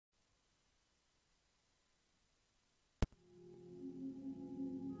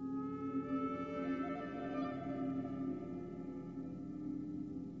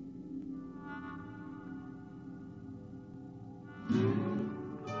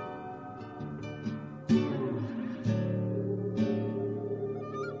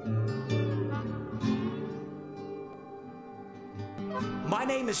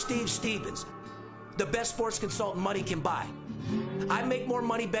name is Steve Stevens, the best sports consultant money can buy. I make more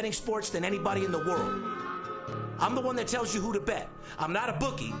money betting sports than anybody in the world. I'm the one that tells you who to bet. I'm not a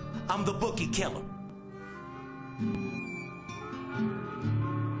bookie, I'm the bookie killer.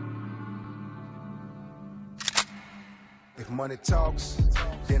 If money talks,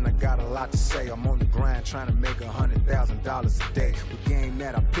 then I got a lot to say. I'm on the grind trying to make $100,000 a day. The game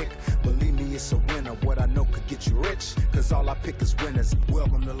that I pick, believe me, it's a winner. What I know could get you rich, cause all I pick is winners.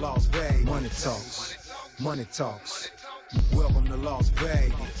 Welcome to Las Vegas. Money talks, money talks. Welcome to Las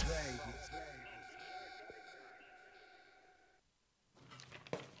Vegas.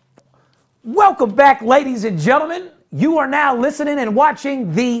 Welcome back, ladies and gentlemen. You are now listening and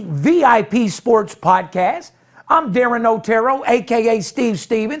watching the VIP Sports Podcast. I'm Darren Otero, a.k.a. Steve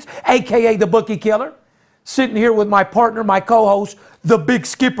Stevens, a.k.a. the Bookie Killer, sitting here with my partner, my co-host, the Big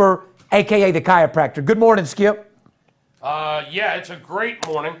Skipper, a.k.a. the Chiropractor. Good morning, Skip. Yeah, it's a great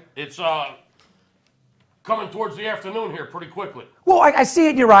morning. It's coming towards the afternoon here pretty quickly. Well, I see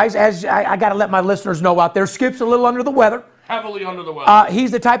it in your eyes, as I got to let my listeners know out there. Skip's a little under the weather. Heavily under the weather.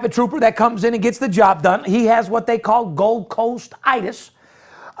 He's the type of trooper that comes in and gets the job done. He has what they call Gold Coast-itis.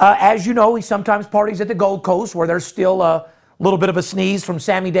 As you know, he sometimes parties at the Gold Coast where there's still a little bit of a sneeze from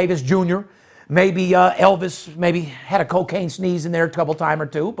Sammy Davis Jr. Maybe Elvis maybe had a cocaine sneeze in there a couple time or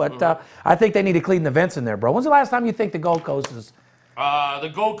two. But I think they need to clean the vents in there, bro. When's the last time you think the Gold Coast is...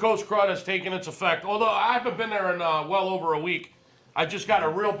 The Gold Coast crud has taken its effect. Although I haven't been there in well over a week. I just got a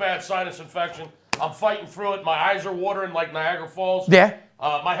real bad sinus infection. I'm fighting through it. My eyes are watering like Niagara Falls. Yeah.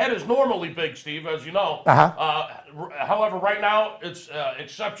 My head is normally big, Steve, as you know. However, right now it's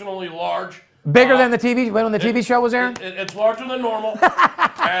exceptionally large. Bigger than the TV when the TV show was airing? It's larger than normal,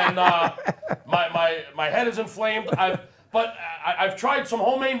 and my head is inflamed. I've tried some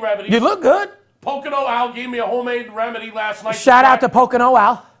homemade remedies. You look good. Pocono Al gave me a homemade remedy last night. Shout out to Pocono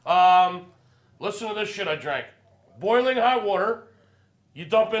Al. Listen to this shit I drank. Boiling hot water. You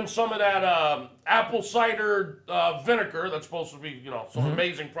dump in some of that apple cider vinegar. That's supposed to be, some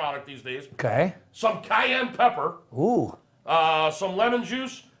amazing product these days. Okay. Some cayenne pepper. Ooh. Some lemon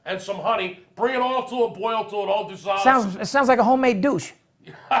juice and some honey. Bring it all to a boil till it all dissolves. It sounds like a homemade douche.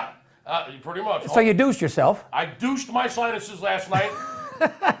 Pretty much. So you douched yourself. I douched my sinuses last night.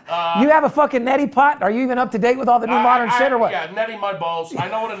 You have a fucking neti pot? Are you even up to date with all the new modern shit or what? Yeah, neti my balls. I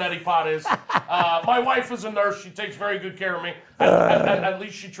know what a neti pot is. My wife is a nurse. She takes very good care of me. At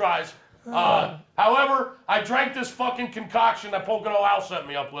least she tries. However, I drank this fucking concoction that Pocono Al set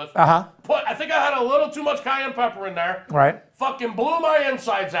me up with. I think I had a little too much cayenne pepper in there. Right. Fucking blew my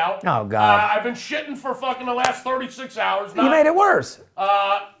insides out. Oh, God. I've been shitting for fucking the last 36 hours. You made it worse.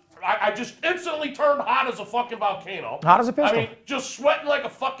 I just instantly turned hot as a fucking volcano. Hot as a pistol. I mean, just sweating like a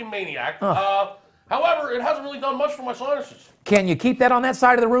fucking maniac. However, it hasn't really done much for my sinuses. Can you keep that on that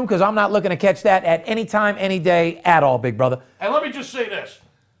side of the room? Because I'm not looking to catch that at any time, any day at all, big brother. And let me just say this.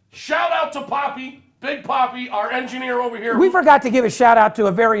 Shout out to Poppy, Big Poppy, our engineer over here. We forgot to give a shout out to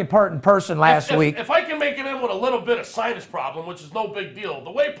a very important person last week. If I can make it in with a little bit of sinus problem, which is no big deal,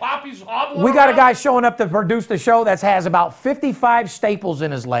 the way Poppy's hobbling We got around, a guy showing up to produce the show that has about 55 staples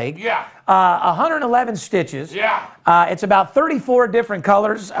in his leg. Yeah. 111 stitches. Yeah. It's about 34 different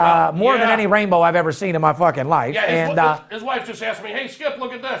colors, more than any rainbow I've ever seen in my fucking life. Yeah, his wife just asked me, hey, Skip,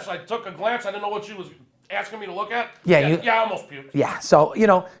 look at this. I took a glance. I didn't know what she was asking me to look at. I almost puked. Yeah, so,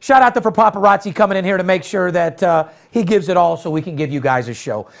 shout out to for Paparazzi coming in here to make sure that he gives it all so we can give you guys a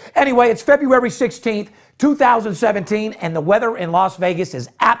show. Anyway, it's February 16th, 2017, and the weather in Las Vegas is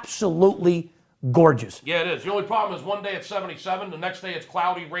absolutely gorgeous. Yeah, it is. The only problem is one day it's 77, the next day it's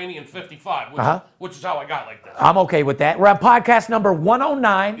cloudy, rainy, and 55, which is how I got like this. I'm okay with that. We're on podcast number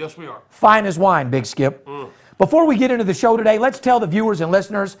 109. Yes, we are. Fine as wine, Big Skip. Before we get into the show today, let's tell the viewers and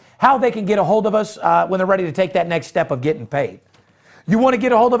listeners how they can get a hold of us when they're ready to take that next step of getting paid. You want to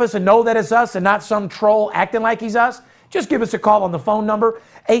get a hold of us and know that it's us and not some troll acting like he's us? Just give us a call on the phone number,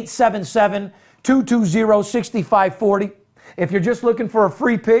 877-220-6540. If you're just looking for a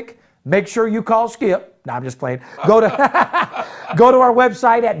free pick, make sure you call Skip. No, I'm just playing. Go to our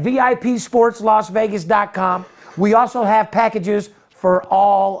website at VIPSportsLasVegas.com. We also have packages for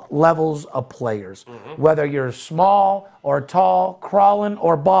all levels of players. Whether you're small or tall, crawling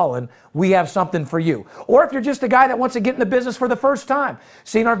or balling, we have something for you. Or if you're just a guy that wants to get in the business for the first time,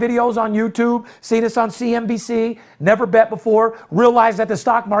 seen our videos on YouTube, seen us on CNBC, never bet before, realize that the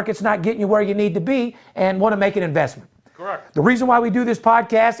stock market's not getting you where you need to be, and want to make an investment. Correct. The reason why we do this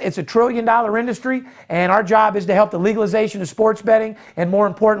podcast, it's a $1 trillion industry, and our job is to help the legalization of sports betting, and more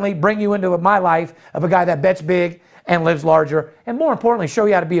importantly, bring you into my life of a guy that bets big and lives larger, and more importantly, show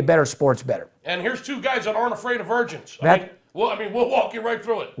you how to be a better sports bettor. And here's two guys that aren't afraid of virgins. Well, I mean, we'll walk you right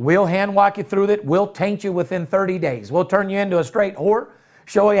through it. We'll hand walk you through it. We'll taint you within 30 days. We'll turn you into a straight whore,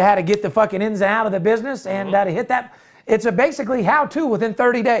 show you how to get the fucking ins and out of the business and how to hit that. It's a basically how-to within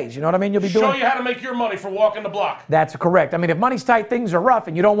 30 days. You know what I mean? You'll be doing. Show you how to make your money for walking the block. That's correct. I mean, if money's tight, things are rough,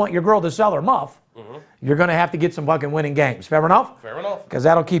 and you don't want your girl to sell her muff, you're going to have to get some fucking winning games. Fair enough? Fair enough. Because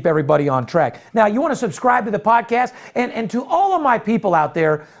that'll keep everybody on track. Now, you want to subscribe to the podcast, and to all of my people out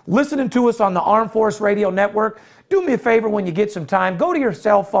there listening to us on the Armed Force Radio Network, do me a favor when you get some time. Go to your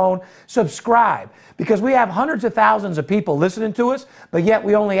cell phone, subscribe, because we have hundreds of thousands of people listening to us, but yet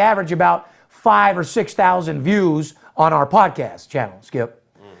we only average about 5,000 or 6,000 views on our podcast channel, Skip.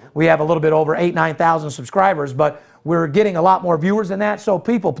 We have a little bit over 8,000, 9,000 subscribers, but we're getting a lot more viewers than that. So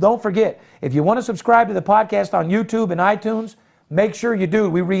people, don't forget, if you want to subscribe to the podcast on YouTube and iTunes, make sure you do.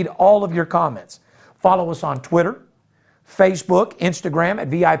 We read all of your comments. Follow us on Twitter, Facebook, Instagram at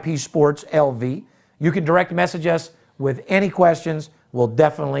VIP Sports LV. You can direct message us with any questions. We'll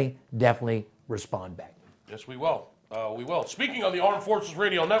definitely respond back. Yes, we will. We will. Speaking of the Armed Forces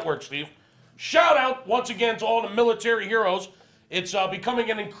Radio Network, Steve, shout out once again to all the military heroes. It's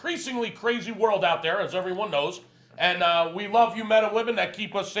becoming an increasingly crazy world out there, as everyone knows. And we love you men and women that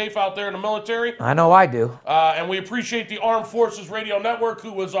keep us safe out there in the military. I know I do. And we appreciate the Armed Forces Radio Network,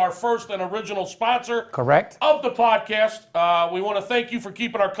 who was our first and original sponsor Correct. of the podcast. We want to thank you for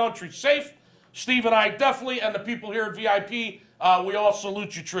keeping our country safe. Steve and I definitely, and the people here at VIP, we all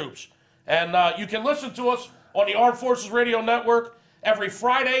salute you troops. And you can listen to us on the Armed Forces Radio Network every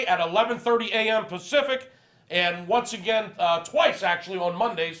Friday at 11:30 a.m. Pacific, and once again, twice actually on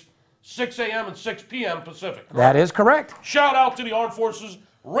Mondays, 6 a.m. and 6 p.m. Pacific. Correct? That is correct. Shout out to the Armed Forces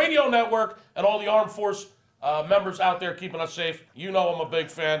Radio Network and all the Armed Force members out there keeping us safe. You know I'm a big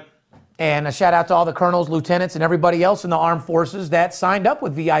fan. And a shout out to all the colonels, lieutenants, and everybody else in the armed forces that signed up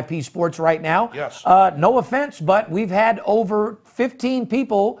with VIP Sports right now. Yes. No offense, but we've had over 15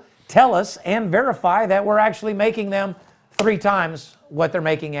 people tell us and verify that we're actually making them 3 times what they're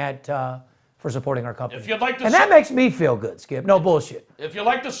making at for supporting our company. If you'd like to, and that makes me feel good, Skip. No bullshit. If you'd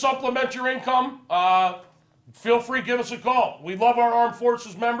like to supplement your income, feel free, give us a call. We love our Armed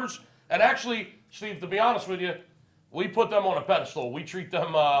Forces members, and actually, Steve, to be honest with you, we put them on a pedestal. We treat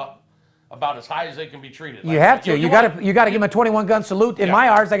them about as high as they can be treated. You have to. You got to give them a 21-gun salute. In my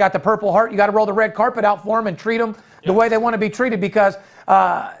ours, they got the Purple Heart. You got to roll the red carpet out for them and treat them the way they want to be treated, because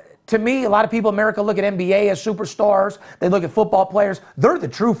to me, a lot of people in America look at NBA as superstars. They look at football players. They're the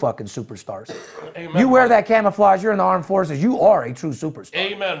true fucking superstars. Amen, you wear brother. that camouflage, you're in the armed forces, you are a true superstar.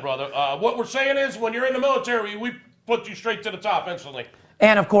 Amen, brother. What we're saying is, when you're in the military, we put you straight to the top instantly.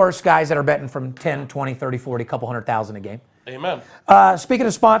 And, of course, guys that are betting from 10, 20, 30, 40, couple 100,000 a game. Amen. Speaking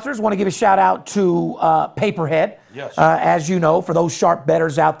of sponsors, want to give a shout out to Paperhead. Yes. As you know, for those sharp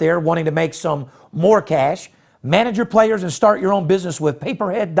bettors out there wanting to make some more cash, manage your players and start your own business with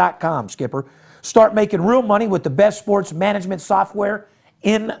Paperhead.com, Skipper. Start making real money with the best sports management software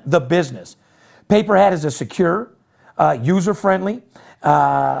in the business. Paperhead is a secure, user-friendly,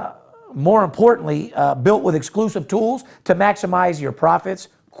 more importantly, built with exclusive tools to maximize your profits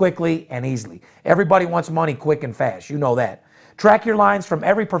quickly and easily. Everybody wants money quick and fast. You know that. Track your lines from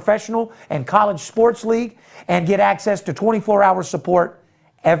every professional and college sports league and get access to 24-hour support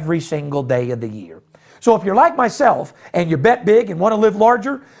every single day of the year. So if you're like myself and you bet big and want to live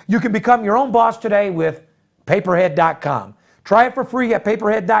larger, you can become your own boss today with Paperhead.com. Try it for free at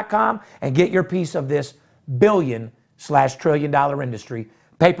Paperhead.com and get your piece of this billion/trillion-dollar industry.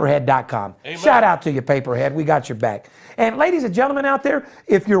 Paperhead.com. Amen. Shout out to you, Paperhead. We got your back. And ladies and gentlemen out there,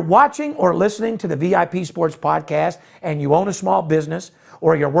 if you're watching or listening to the VIP Sports Podcast and you own a small business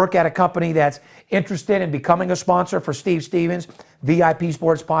or you work at a company that's interested in becoming a sponsor for Steve Stevens' VIP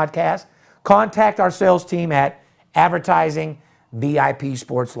Sports Podcast, contact our sales team at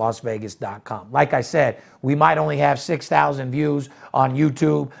advertising@VIPSportsLasVegas.com. Like I said, we might only have 6,000 views on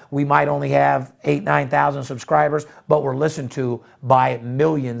YouTube. We might only have 8,000, 9,000 subscribers, but we're listened to by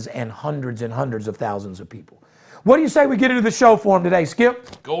millions and hundreds of thousands of people. What do you say we get into the show for him today,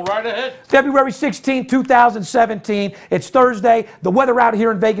 Skip? Go right ahead. February 16, 2017. It's Thursday. The weather out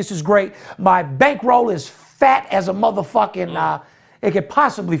here in Vegas is great. My bankroll is fat as a motherfucking... it could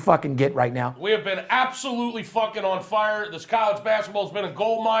possibly fucking get right now. We have been absolutely fucking on fire. This college basketball has been a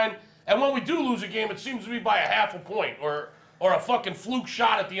gold mine. And when we do lose a game, it seems to be by a half a point or a fucking fluke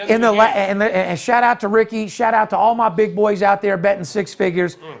shot at the end of the game. And shout out to Ricky. Shout out to all my big boys out there betting 6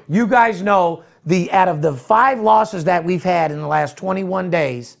 figures. You guys know out of the 5 losses that we've had in the last 21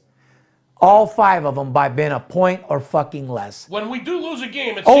 days, all 5 of them by been a point or fucking less. When we do lose a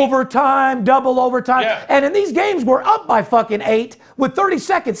game, it's overtime, double overtime. Yeah. And in these games, we're up by fucking 8 with 30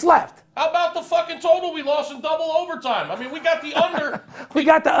 seconds left. How about the fucking total we lost in double overtime? I mean, we got the under. We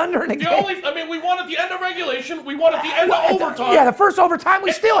got the under in the game. We won at the end of regulation. We won at the end of overtime. Yeah, the first overtime,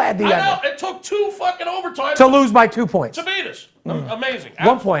 we still had the under. I know. It took 2 fucking overtimes to lose by 2 points. To beat us. Amazing.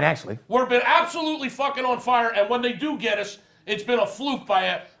 1 point, actually. We've been absolutely fucking on fire, and when they do get us, it's been a fluke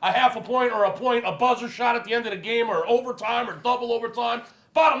by a half a point or a point, a buzzer shot at the end of the game, or overtime, or double overtime.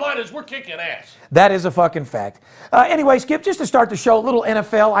 Bottom line is we're kicking ass. That is a fucking fact. Anyway, Skip, just to start the show, a little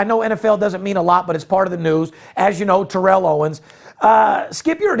NFL. I know NFL doesn't mean a lot, but it's part of the news. As you know, Terrell Owens.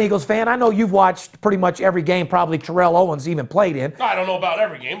 Skip, you're an Eagles fan. I know you've watched pretty much every game probably Terrell Owens even played in. I don't know about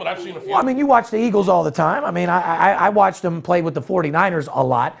every game, but I've seen a few. Well, I mean, you watch the Eagles all the time. I mean, I watched them play with the 49ers a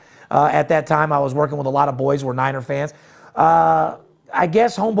lot. At that time, I was working with a lot of boys who were Niner fans. I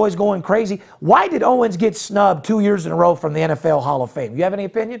guess homeboy's going crazy. Why did Owens get snubbed 2 years in a row from the NFL Hall of Fame? You have any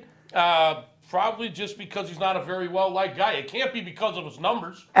opinion? Probably just because he's not a very well-liked guy. It can't be because of his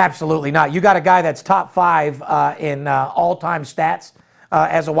numbers. Absolutely not. You got a guy that's top 5 in all-time stats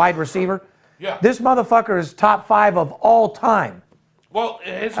as a wide receiver. Yeah. This motherfucker is top 5 of all time. Well,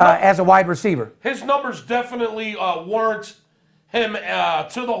 as a wide receiver. His numbers definitely warrant him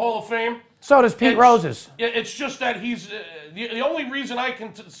to the Hall of Fame. So does Pete Rose's. It's just that he's the only reason I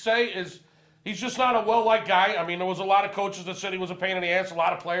can say is he's just not a well-liked guy. I mean, there was a lot of coaches that said he was a pain in the ass, a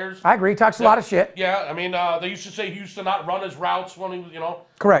lot of players. I agree. He talks a lot of shit. Yeah, I mean, they used to say he used to not run his routes when he was,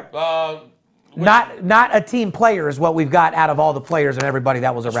 Correct. Not a team player is what we've got out of all the players and everybody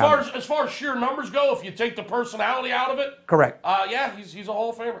that was around. As far as sheer numbers go, if you take the personality out of it. Correct. Yeah, he's a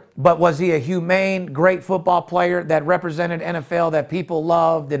Hall of Famer. But was he a humane, great football player that represented NFL that people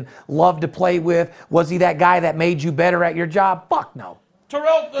loved and loved to play with? Was he that guy that made you better at your job? Fuck no.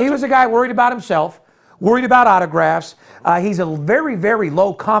 Terrell. He was a guy worried about himself, worried about autographs. He's a very, very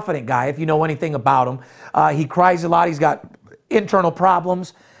low confident guy, if you know anything about him. He cries a lot. He's got internal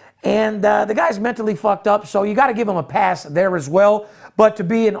problems. And the guy's mentally fucked up, so you got to give him a pass there as well. But to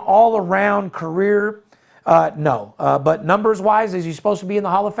be an all-around career, no. But numbers-wise, is he supposed to be in the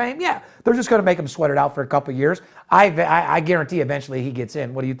Hall of Fame? Yeah. They're just going to make him sweat it out for a couple of years. I guarantee eventually he gets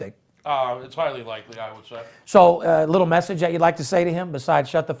in. What do you think? It's highly likely, I would say. So, a little message that you'd like to say to him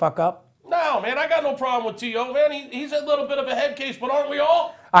besides shut the fuck up? No, man, I got no problem with T.O., man. He's a little bit of a head case, but aren't we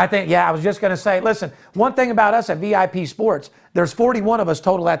all? I think, yeah, I was just going to say, listen, one thing about us at VIP Sports, there's 41 of us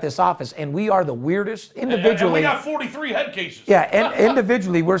total at this office, and we are the weirdest individually. And we got 43 head cases. Yeah, and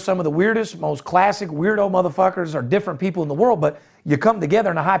individually, we're some of the weirdest, most classic weirdo motherfuckers or different people in the world, but you come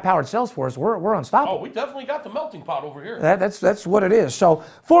together in a high-powered sales force, we're unstoppable. Oh, we definitely got the melting pot over here. That's what it is. So,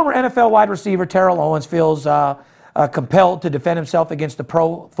 former NFL wide receiver Terrell Owens feels compelled to defend himself against the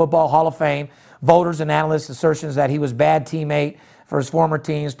Pro Football Hall of Fame. Voters and analysts' assertions that he was a bad teammate for his former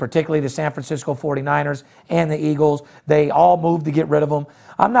teams, particularly the San Francisco 49ers and the Eagles. They all moved to get rid of him.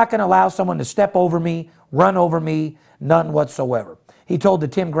 I'm not going to allow someone to step over me, run over me, none whatsoever. He told the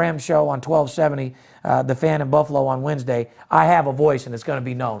Tim Graham Show on 1270, The Fan in Buffalo on Wednesday, I have a voice and it's going to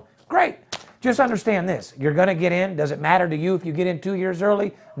be known. Great. Just understand this. You're going to get in. Does it matter to you if you get in 2 years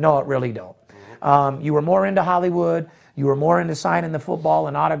early? No, it really don't. You were more into Hollywood. You were more into signing the football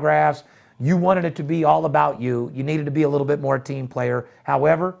and autographs. You wanted it to be all about you. You needed to be a little bit more a team player.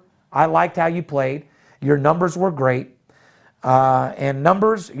 However, I liked how you played. Your numbers were great. And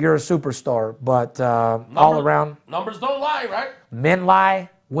numbers, you're a superstar. But all around. Numbers don't lie, right? Men lie,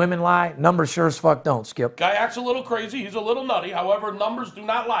 women lie. Numbers sure as fuck don't, Skip. Guy acts a little crazy. He's a little nutty. However, numbers do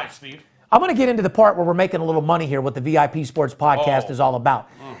not lie, Steve. I'm going to get into the part where we're making a little money here, what the VIP Sports Podcast is all about.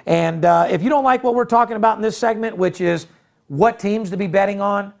 And if you don't like what we're talking about in this segment, which is what teams to be betting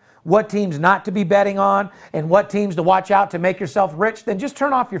on, what teams not to be betting on, and what teams to watch out to make yourself rich, then just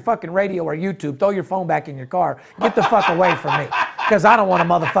turn off your fucking radio or YouTube, throw your phone back in your car, get the fuck away from me, because I don't want a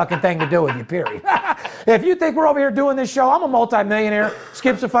motherfucking thing to do with you, period. If you think we're over here doing this show, I'm a multimillionaire,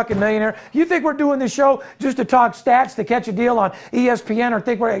 Skip's a fucking millionaire. You think we're doing this show just to talk stats, to catch a deal on ESPN,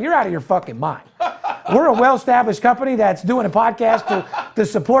 or you're out of your fucking mind. We're a well-established company that's doing a podcast to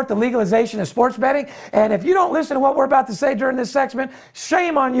support the legalization of sports betting. And if you don't listen to what we're about to say during this segment,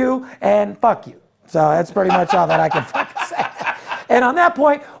 shame on you and fuck you. So that's pretty much all that I can fucking say. And on that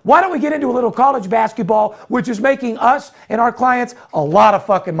point, why don't we get into a little college basketball, which is making us and our clients a lot of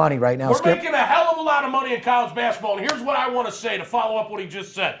fucking money right now, We're Skip. making a hell of a lot of money in college basketball. And here's what I want to say to follow up what he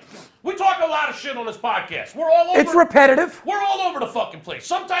just said. We talk a lot of shit on this podcast. We're all over. It's repetitive. We're all over the fucking place.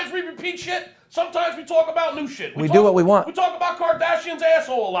 Sometimes we repeat shit. Sometimes we talk about new shit. We do what we want. We talk about Kardashian's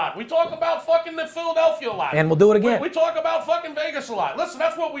asshole a lot. We talk about fucking the Philadelphia a lot. And we'll do it again. We talk about fucking Vegas a lot. Listen,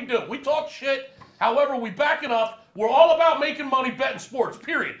 that's what we do. We talk shit. However, we back it up We're all about making money betting sports,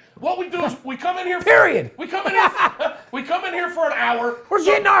 period. What we do is we come in here. Period. We come in here for an hour. We're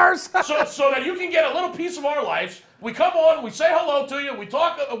getting ours. so that you can get a little piece of our lives. We come on, we say hello to you, we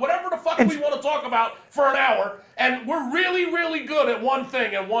talk whatever the fuck we want to talk about for an hour, and we're really, really good at one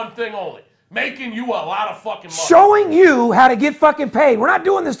thing and one thing only. Making you a lot of fucking money. Showing you how to get fucking paid. We're not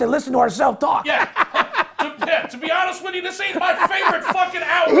doing this to listen to ourselves talk. Yeah. To be honest with you, this ain't my favorite fucking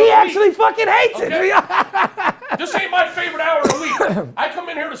hour of the He week. actually fucking hates it. This ain't my favorite hour of the week. I come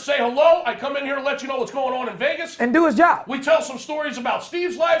in here to say hello. I come in here to let you know what's going on in Vegas. And do his job. We tell some stories about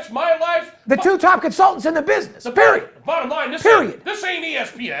Steve's life, my life. The two top consultants in the business. Period. Bottom line, this Period. Ain't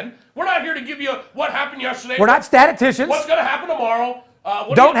ESPN. We're not here to give you what happened yesterday. We're not statisticians. What's going to happen tomorrow.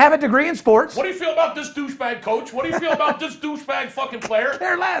 Don't have a degree in sports. What do you feel about this douchebag coach? What do you feel about this douchebag fucking player?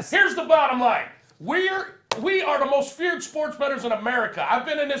 Care less. Here's the bottom line. We are the most feared sports bettors in America. I've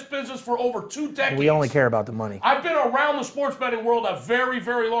been in this business for over 2 decades. We only care about the money. I've been around the sports betting world a very,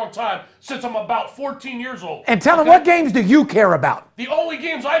 very long time, since I'm about 14 years old. And tell him, what games do you care about? The only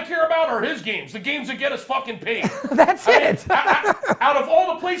games I care about are his games, the games that get us fucking paid. That's it. Out of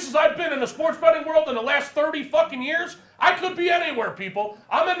all the places I've been in the sports betting world in the last 30 fucking years, I could be anywhere, people.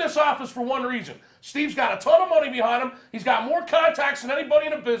 I'm in this office for one reason. Steve's got a ton of money behind him. He's got more contacts than anybody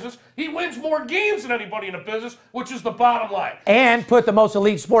in the business. He wins more games than anybody in the business, which is the bottom line. And put the most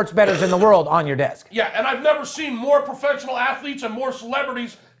elite sports bettors in the world on your desk. Yeah, and I've never seen more professional athletes and more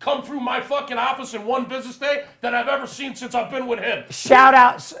celebrities come through my fucking office in one business day than I've ever seen since I've been with him. Shout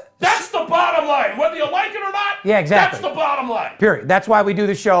outs. That's the bottom line. Whether you like it or not, Yeah, exactly. That's the bottom line. Period. That's why we do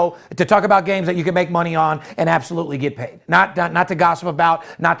the show, to talk about games that you can make money on and absolutely get paid. Not to gossip about,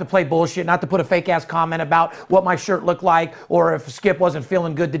 not to play bullshit, not to put a fake-ass comment about what my shirt looked like, or if Skip wasn't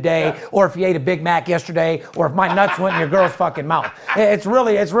feeling good today, or if he ate a Big Mac yesterday, or if my nuts went in your girl's fucking mouth. It's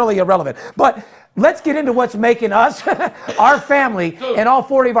really irrelevant. But let's get into what's making us, our family, and all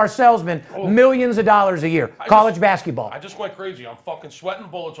 40 of our salesmen millions of dollars a year. College basketball. I just went crazy. I'm fucking sweating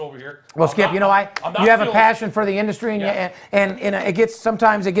bullets over here. Well, Skip, you know why? You have a passion for the industry, and it gets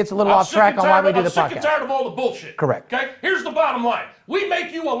sometimes a little off track on why we do the podcast. I'm sick and tired of all the bullshit. Correct. Okay? Here's the bottom line. We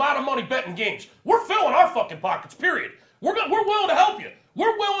make you a lot of money betting games. We're filling our fucking pockets, period. We're willing to help you.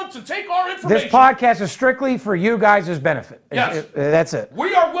 We're willing to take our information. This podcast is strictly for you guys' benefit. Yes. That's it.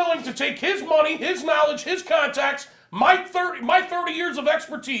 We are willing to take his money, his knowledge, his contacts, my 30 years of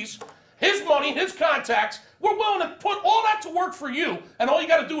expertise, his money, his contacts. We're willing to put all that to work for you, and all you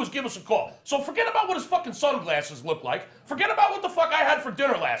got to do is give us a call. So forget about what his fucking sunglasses look like. Forget about what the fuck I had for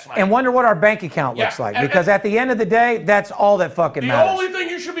dinner last night. And wonder what our bank account looks like. Because at the end of the day, that's all that fucking matters. The only thing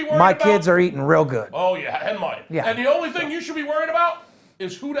you should be worried My about... kids are eating real good. Oh, yeah, and mine. Yeah. And the only thing you should be worried about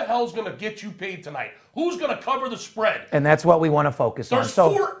is who the hell's going to get you paid tonight? Who's going to cover the spread? And that's what we want to focus on.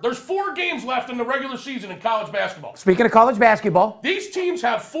 There's 4 games left in the regular season in college basketball. Speaking of college basketball. These teams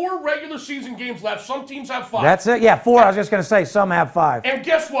have 4 regular season games left. Some teams have 5. That's it. Yeah, 4. I was just going to say some have 5. And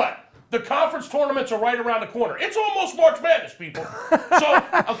guess what? The conference tournaments are right around the corner. It's almost March Madness, people. So,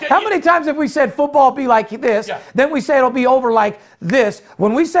 okay. How many times have we said football be like this? Yeah. Then we say it'll be over like this.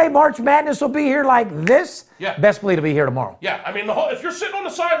 When we say March Madness will be here like this, best believe it'll be here tomorrow. Yeah, I mean, if you're sitting on the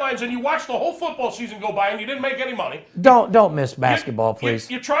sidelines and you watch the whole football season go by and you didn't make any money. Don't miss basketball,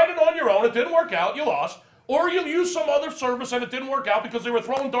 please. You tried it on your own. It didn't work out. You lost. Or you used some other service and it didn't work out because they were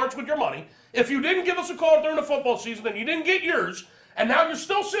throwing darts with your money. If you didn't give us a call during the football season and you didn't get yours, and now you're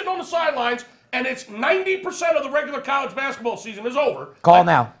still sitting on the sidelines, and it's 90% of the regular college basketball season is over. Call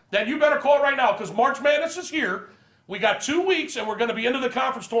now. Then you better call right now, because March Madness is here. We got 2 weeks, and we're going to be into the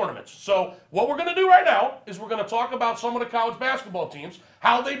conference tournaments. So what we're going to do right now is we're going to talk about some of the college basketball teams,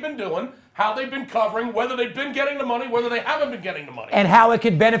 how they've been doing, how they've been covering, whether they've been getting the money, whether they haven't been getting the money. And how it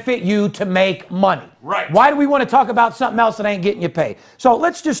could benefit you to make money. Right. Why do we want to talk about something else that ain't getting you paid? So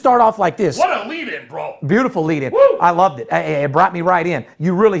let's just start off like this. What a lead-in, bro. Beautiful lead-in. Woo! I loved it. It brought me right in.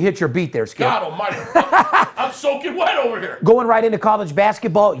 You really hit your beat there, Skip. God almighty. I'm soaking wet over here. Going right into college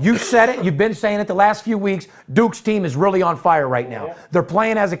basketball, you said it. You've been saying it the last few weeks. Duke's team is really on fire right now. They're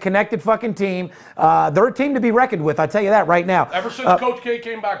playing as a connected fucking team. They're a team to be reckoned with. I tell you that right now. Ever since Coach K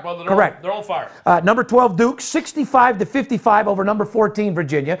came back, brother, they're on fire. Number 12 Duke, 65-55 over number 14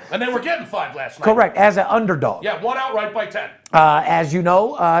 Virginia. And they were getting 5 last night. Correct, as an underdog. Yeah, one outright by 10. As you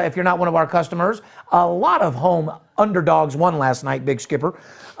know, if you're not one of our customers, a lot of home underdogs won last night, Big Skipper.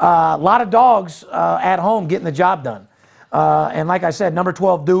 A lot of dogs at home getting the job done. And like I said, number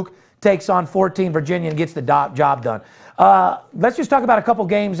 12 Duke takes on 14 Virginia and gets the job done. Let's just talk about a couple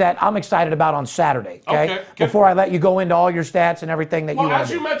games that I'm excited about on Saturday, okay? Before I let you go into all your stats and everything that you want to do. Well,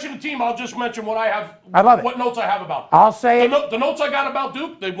 as you mentioned the team, I'll just mention what I have. I love it. What notes I have about. I'll say it. The notes I got about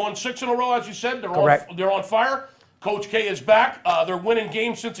Duke, they've won 6 in a row, as you said. Correct. They're on fire. Coach K is back. They're winning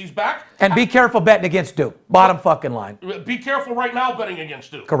games since he's back. And be careful betting against Duke. Bottom fucking line. Be careful right now betting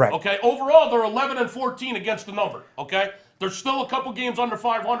against Duke. Correct. Okay. Overall, they're 11-14 against the number. Okay. There's still a couple games under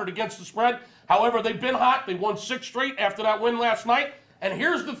 500 against the spread. However, they've been hot. They won 6 straight after that win last night. And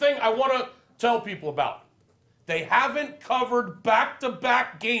here's the thing I want to tell people about. They haven't covered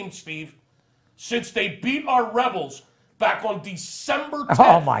back-to-back games, Steve, since they beat our Rebels back on December 10th.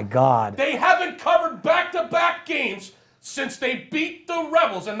 Oh, my God. They haven't covered back-to-back games since they beat the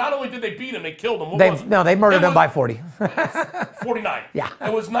Rebels. And not only did they beat them, they killed them. They murdered them by 40. 49. Yeah.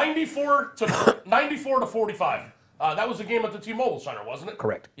 It was 94 to 45. That was the game at the T-Mobile Center, wasn't it?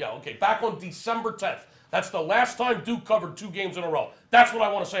 Correct. Yeah, okay. Back on December 10th. That's the last time Duke covered 2 games in a row. That's what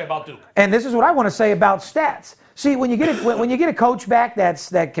I want to say about Duke. And this is what I want to say about stats. See, when you get a coach back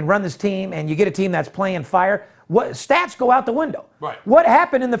that can run this team, and you get a team that's playing fire, what stats go out the window. Right. What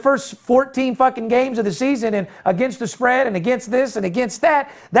happened in the first 14 fucking games of the season and against the spread and against this and against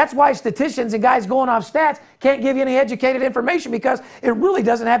that? That's why statisticians and guys going off stats can't give you any educated information, because it really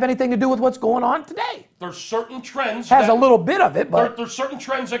doesn't have anything to do with what's going on today. There's certain trends. Has a little bit of it, but there's certain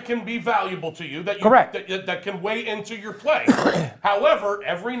trends that can be valuable to you Correct. that can weigh into your play. However,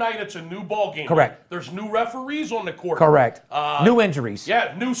 every night it's a new ball game. Correct. There's new referees on the court. correct. New injuries.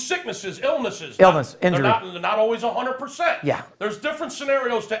 Yeah, new sicknesses, illnesses. Injury. They're not always 100%. Yeah. There's different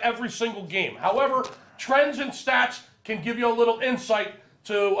scenarios to every single game. However, trends and stats can give you a little insight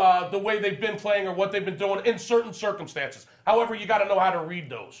to the way they've been playing or what they've been doing in certain circumstances. However, you got to know how to read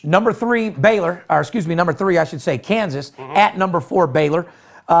those. Number 3, number 3, I should say, Kansas, at number 4, Baylor.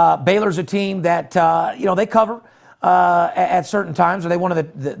 Baylor's a team that, they cover at certain times. Are they one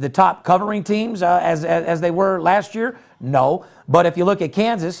of the top covering teams as they were last year? No. But if you look at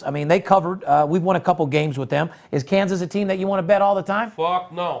Kansas, I mean, they covered. We've won a couple games with them. Is Kansas a team that you want to bet all the time?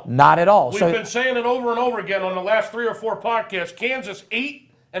 Fuck no. Not at all. We've been saying it over and over again on the last 3 or 4 podcasts. Kansas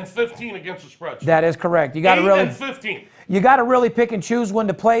 8-15 against the spread. That is correct. You got to really 8-15. You got to really pick and choose when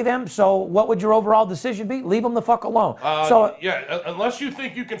to play them. So what would your overall decision be? Leave them the fuck alone. Unless you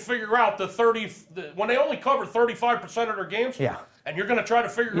think you can figure out when they only cover 35% of their games. Yeah. And you're going to try to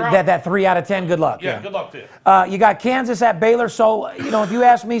figure out that 3 out of 10. Good luck. Yeah, good luck to you. You got Kansas at Baylor. So if you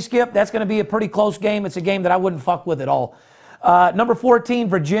ask me, Skip, that's going to be a pretty close game. It's a game that I wouldn't fuck with at all. Number 14,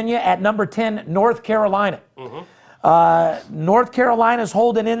 Virginia at number 10, North Carolina. North Carolina's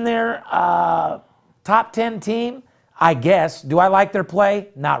holding in there. Top 10 team, I guess. Do I like their play?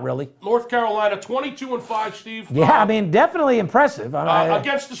 Not really. North Carolina, 22-5, Steve. Yeah, definitely impressive.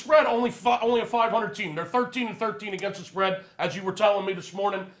 Against the spread, only a 500 team. They're 13-13 against the spread, as you were telling me this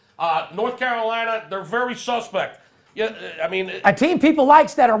morning. North Carolina, they're very suspect. Yeah, a team people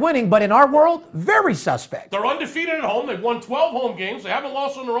likes that are winning, but in our world, very suspect. They're undefeated at home. They've won 12 home games. They haven't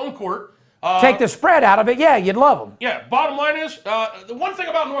lost on their own court. Take the spread out of it, yeah, you'd love them. Yeah, bottom line is, the one thing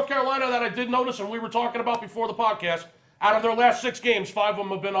about North Carolina that I did notice, and we were talking about before the podcast, out of their last 6 games, 5 of them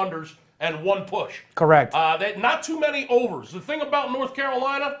have been unders and 1 push. Correct. Not too many overs. The thing about North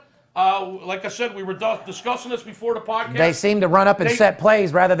Carolina, like I said, we were discussing this before the podcast. They seem to run up and set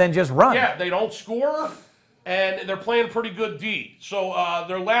plays rather than just run. Yeah, they don't score, and they're playing pretty good D. So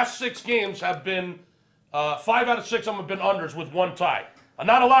their last 6 games have been, 5 out of 6 of them have been unders with 1 tie.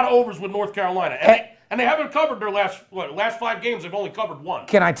 Not a lot of overs with North Carolina. And they haven't covered their last 5 games. They've only covered 1.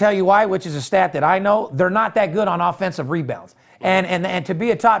 Can I tell you why, which is a stat that I know? They're not that good on offensive rebounds. And to be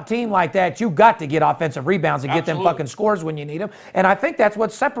a top team like that, you got to get offensive rebounds and get them fucking scores when you need them. And I think that's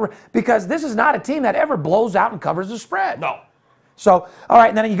what's separate, because this is not a team that ever blows out and covers the spread. No. So, all right,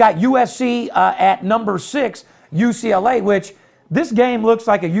 and then you got USC at number 6, UCLA, which this game looks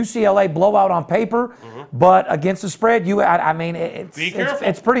like a UCLA blowout on paper, but against the spread,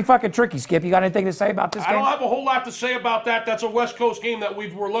 it's pretty fucking tricky, Skip. You got anything to say about this game? I don't have a whole lot to say about that. That's a West Coast game that we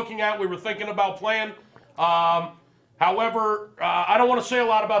were looking at. We were thinking about playing. However, I don't want to say a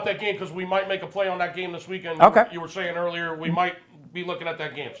lot about that game because we might make a play on that game this weekend. Okay. You were saying earlier we might be looking at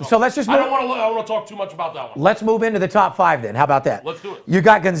that game. So let's just move. I don't want to talk too much about that one. Let's move into the top 5 then. How about that? Let's do it. You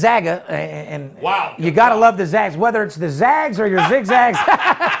got Gonzaga, and wow, you got to love the Zags, whether it's the Zags or your zigzags.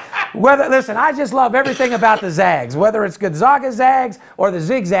 Listen, I just love everything about the Zags, whether it's Gonzaga Zags or the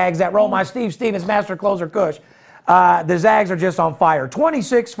zigzags that roll my Steve Stevens Master Closer Kush. The Zags are just on fire.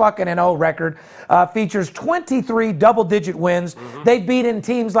 26-0 record. Features 23 double-digit wins. They've beaten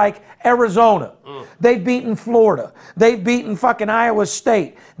teams like Arizona. They've beaten Florida. They've beaten fucking Iowa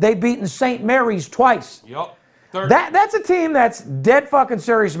State. They've beaten St. Mary's twice. Yep. That's a team that's dead fucking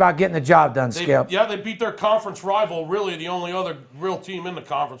serious about getting the job done, Skip. Yeah, they beat their conference rival, really the only other real team in the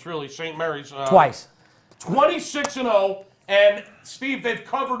conference, really, St. Mary's. Twice. 26-0. And, Steve, they've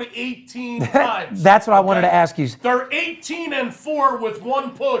covered 18 times. That's what I wanted to ask you. They're 18-4 with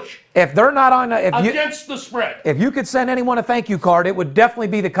one push If they're not on, against the spread. If you could send anyone a thank you card, it would definitely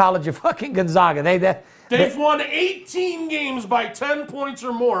be the College of fucking Gonzaga. They've won 18 games by 10 points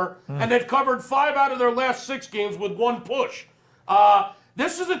or more, and they've covered 5 out of their last 6 games with one push.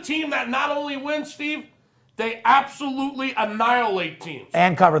 This is a team that not only wins, Steve, they absolutely annihilate teams.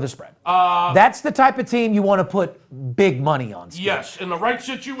 And cover the spread. That's the type of team you want to put big money on. Steve. Yes, in the right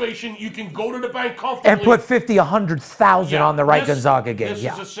situation, you can go to the bank comfortably. And put 50, 100,000 on the right Gonzaga game. This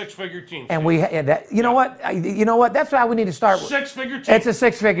is a six-figure team. And you know what? That's how we need to start. Six-figure team. It's a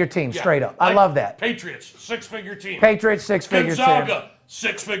six-figure team, straight up. I love that. Patriots, six-figure team. Patriots, six-figure team. Gonzaga,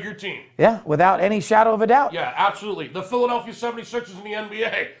 six-figure team. Yeah, without any shadow of a doubt. Yeah, absolutely. The Philadelphia 76ers in the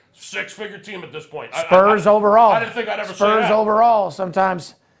NBA, six-figure team at this point. Spurs overall. I didn't think I'd ever say Spurs that. overall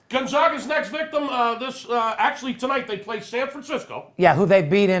sometimes. Gonzaga's next victim, actually tonight they play San Francisco. Yeah, who they've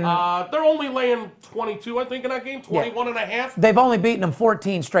beaten. They're only laying 22, I think, in that game, 21 and a half. They've only beaten them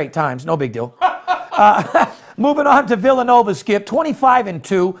 14 straight times. No big deal. Moving on to Villanova, Skip,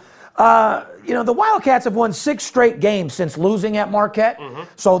 25-2. The Wildcats have won 6 straight games since losing at Marquette,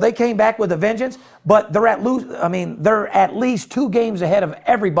 so they came back with a vengeance. But they're at least 2 games ahead of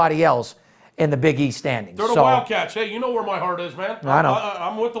everybody else in the Big East standings. They're the Wildcats. Hey, you know where my heart is, man. I know.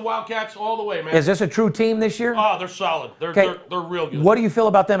 I'm with the Wildcats all the way, man. Is this a true team this year? Oh, they're solid. They're real good. What do you feel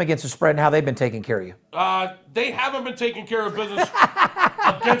about them against the spread and how they've been taking care of you? They haven't been taking care of business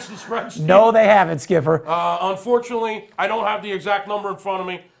against the spread, Steve. No, they haven't, Skipper. Unfortunately, I don't have the exact number in front of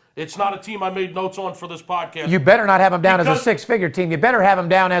me. It's not a team I made notes on for this podcast. You better not have them down as a 6-figure team. You better have them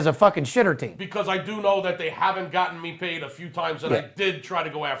down as a fucking shitter team. Because I do know that they haven't gotten me paid a few times, and I did try to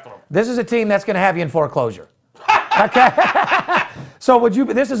go after them. This is a team that's going to have you in foreclosure. Okay? So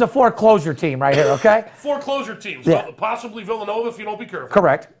this is a foreclosure team right here, okay? Foreclosure teams. Yeah. Possibly Villanova if you don't be careful.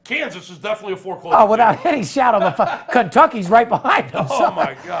 Correct. Kansas is definitely a foreclosure Oh, without any shadow of a Kentucky's right behind them. Oh,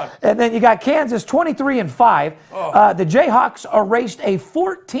 my God. And then you got Kansas 23-5. The Jayhawks erased a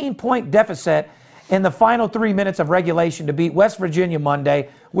 14-point deficit in the final 3 minutes of regulation to beat West Virginia Monday,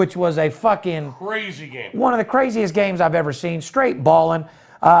 which was a fucking crazy game. One of the craziest games I've ever seen. Straight balling.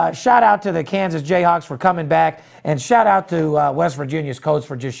 Shout out to the Kansas Jayhawks for coming back, and shout out to West Virginia's coach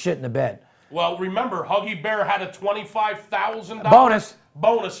for just shitting the bed. Well, remember, Huggy Bear had a $25,000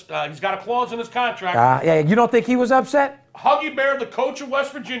 bonus. He's got a clause in his contract. Yeah, you don't think he was upset? Huggy Bear, the coach of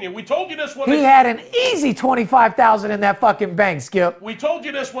West Virginia. We told you this when he had an easy $25,000 in that fucking bank, Skip. We told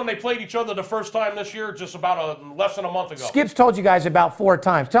you this when they played each other the first time this year, just about less than a month ago. Skip's told you guys about 4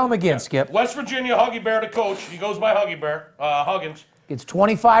 times. Tell him again, Skip. West Virginia, Huggy Bear, the coach. He goes by Huggy Bear, Huggins. Gets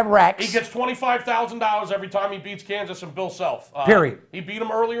 25 racks. He gets $25,000 every time he beats Kansas and Bill Self. Period. He beat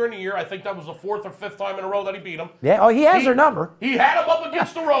him earlier in the year. I think that was the 4th or 5th time in a row that he beat him. Yeah, he has their number. He had him up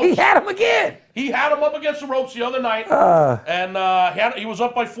against the ropes. He had him again. He had him up against the ropes the other night. He was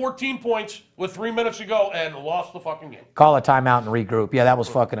up by 14 points with 3 minutes to go and lost the fucking game. Call a timeout and regroup. Yeah, that was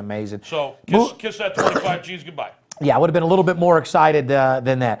fucking amazing. So, kiss that 25 G's goodbye. Yeah, I would have been a little bit more excited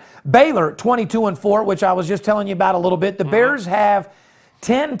than that. Baylor, 22-4, which I was just telling you about a little bit. The Bears have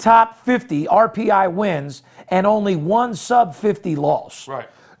 10 top 50 RPI wins and only 1 sub 50 loss. Right.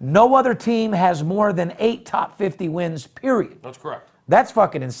 No other team has more than 8 top 50 wins, period. That's correct. That's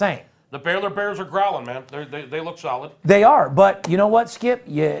fucking insane. The Baylor Bears are growling, man. They look solid. They are, but you know what, Skip?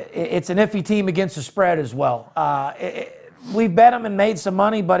 It's an iffy team against the spread as well. We've bet them and made some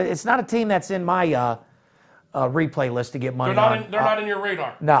money, but it's not a team that's in my replay list to get money on. They're not in your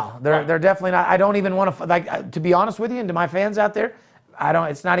radar. No, they're definitely not. I don't even want to, to be honest with you and to my fans out there,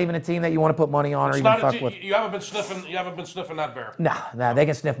 it's not even a team that you want to put money on or even fuck with. You haven't been sniffing that bear. No, they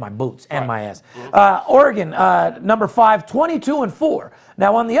can sniff my boots and my ass. Oregon, number 5, 22-4.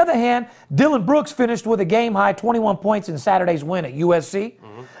 Now, on the other hand, Dylan Brooks finished with a game-high 21 points in Saturday's win at USC.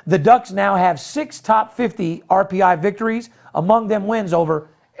 The Ducks now have 6 top 50 RPI victories, among them wins over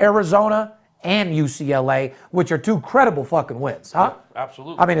Arizona and UCLA, which are 2 credible fucking wins, huh? Yeah,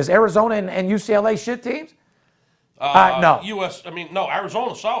 absolutely. I mean, is Arizona and UCLA shit teams? No.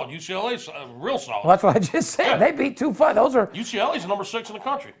 Arizona's solid. UCLA's real solid. Well, that's what I just said. Yeah. They beat 2 fun. Those are UCLA's number 6 in the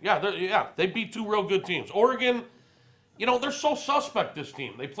country. They beat 2 real good teams. Oregon, they're so suspect. This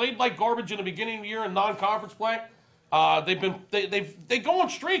team. They played like garbage in the beginning of the year in non-conference play. They go on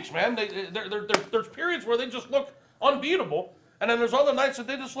streaks, man. There's periods where they just look unbeatable. And then there's other nights that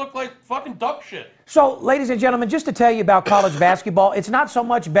they just look like fucking duck shit. So, ladies and gentlemen, just to tell you about college basketball, it's not so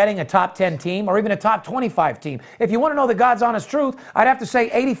much betting a top 10 team or even a top 25 team. If you want to know the God's honest truth, I'd have to say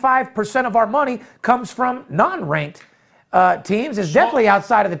 85% of our money comes from non-ranked teams. It's definitely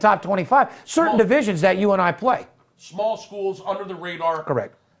outside of the top 25. Certain divisions that you and I play. small schools under the radar.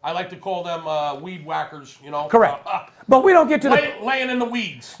 Correct. I like to call them weed whackers, you know. Correct. But we don't get to laying in the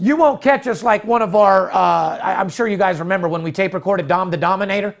weeds. You won't catch us like one of our, I'm sure you guys remember when we tape recorded Dom the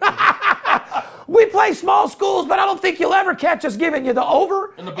Dominator. We play small schools, but I don't think you'll ever catch us giving you the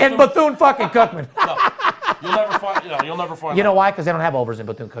over in Bethune fucking Cookman. No, you'll never find. You know why? Because they don't have overs in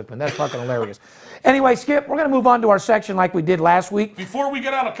Bethune Cookman. That's fucking hilarious. Anyway, Skip, we're going to move on to our section like we did last week. Before we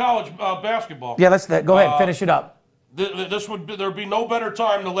get out of college basketball. Yeah, let's go ahead and finish it up. There'd be no better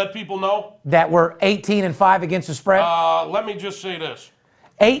time to let people know that we're 18-5 against the spread. Let me just say this: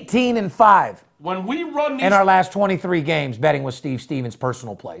 18-5. When we run these in our last 23 games, betting with Steve Stevens'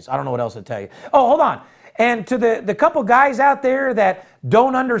 personal plays. I don't know what else to tell you. Oh, hold on. And to the couple guys out there that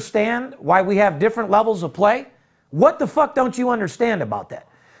don't understand why we have different levels of play, what the fuck don't you understand about that?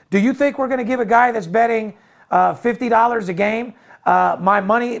 Do you think we're going to give a guy that's betting $50 a game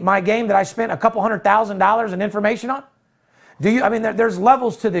my game that I spent a couple $100,000 in information on? Do you? I mean, there's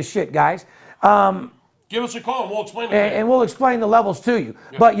levels to this shit, guys. Give us a call and we'll explain it. And we'll explain the levels to you.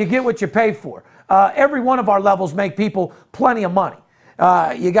 Yeah. But you get what you pay for. Every one of our levels make people plenty of money.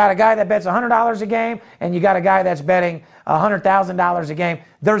 You got a guy that bets $100 a game, and you got a guy that's betting $100,000 a game.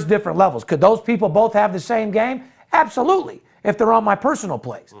 There's different levels. Could those people both have the same game? Absolutely, if they're on my personal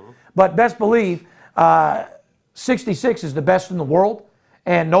plays. Mm-hmm. But best believe 66 is the best in the world,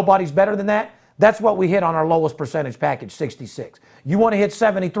 and nobody's better than that. That's what we hit on our lowest percentage package, 66. You want to hit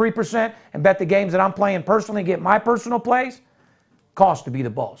 73% and bet the games that I'm playing personally, get my personal plays? Cost to be the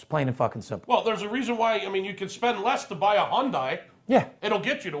boss, plain and fucking simple. Well, there's a reason why, I mean, you can spend less to buy a Hyundai. Yeah. It'll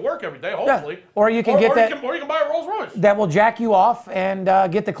get you to work every day, hopefully. Yeah. Or you can or you can buy a Rolls Royce. That will jack you off and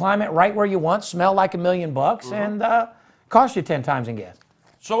get the climate right where you want, smell like $1 million, and cost you 10 times in gas.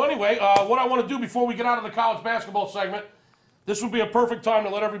 So anyway, what I want to do before we get out of the college basketball segment, this would be a perfect time to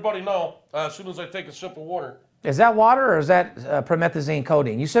let everybody know as soon as I take a sip of water. Is that water or is that promethazine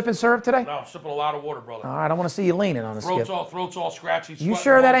codeine? You sipping syrup today? No, I'm sipping a lot of water, brother. All right, I want to see you leaning on the Skip. Throat's all scratchy. You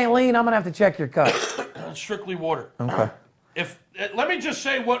sure that ain't lean? I'm going to have to check your cup. Strictly water. Okay. Let me just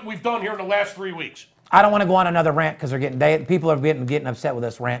say what we've done here in the last 3 weeks. I don't want to go on another rant because people are getting upset with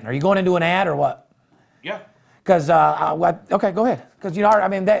us ranting. Are you going into an ad or what? Yeah. Because okay, go ahead. Because I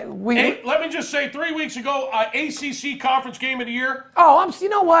mean let me just say, 3 weeks ago, ACC conference game of the year. Oh, you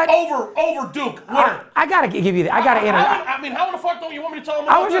know what? Over Duke. Winner. I gotta give you that. I gotta enter. I mean, how the fuck don't you want me to tell them?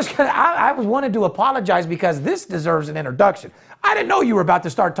 I wanted to apologize because this deserves an introduction. I didn't know you were about to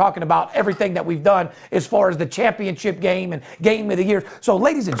start talking about everything that we've done as far as the championship game and game of the year. So,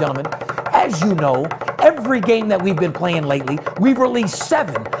 ladies and gentlemen, as you know, every game that we've been playing lately, we've released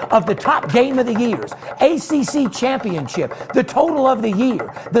 7 of the top game of the years. ACC championship, the total of the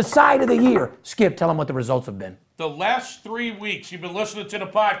year, the side of the year. Skip, tell them what the results have been. The last 3 weeks you've been listening to the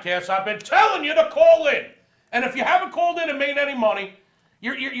podcast, I've been telling you to call in. And if you haven't called in and made any money,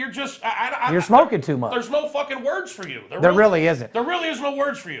 you're just... You're smoking too much. There's no fucking words for you. There really isn't. There really is no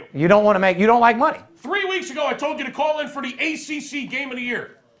words for you. You don't like money. 3 weeks ago, I told you to call in for the ACC game of the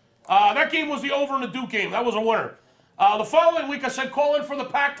year. That game was the over in the Duke game. That was a winner. The following week, I said call in for the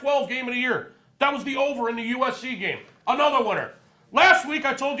Pac-12 game of the year. That was the over in the USC game. Another winner. Last week,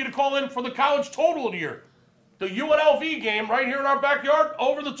 I told you to call in for the college total of the year. The UNLV game right here in our backyard,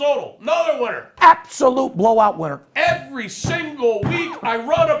 over the total. Another winner. Absolute blowout winner. Every single week, I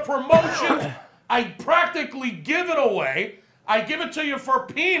run a promotion. I practically give it away. I give it to you for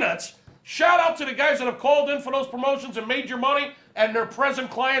peanuts. Shout out to the guys that have called in for those promotions and made your money, and they're present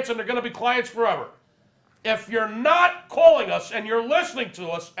clients, and they're going to be clients forever. If you're not calling us and you're listening to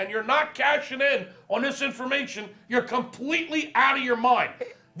us and you're not cashing in on this information, you're completely out of your mind.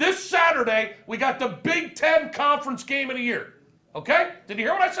 This Saturday, we got the Big Ten Conference game of the year. Okay? Did you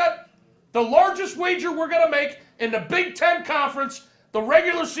hear what I said? The largest wager we're going to make in the Big Ten Conference, the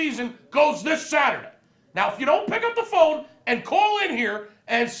regular season, goes this Saturday. Now, if you don't pick up the phone and call in here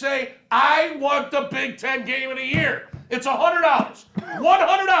and say, I want the Big Ten game of the year, it's $100.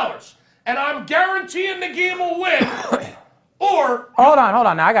 $100. And I'm guaranteeing the game will win. Or... Hold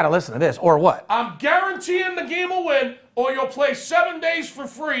on. Now, I got to listen to this. Or what? I'm guaranteeing the game will win, or you'll play 7 days for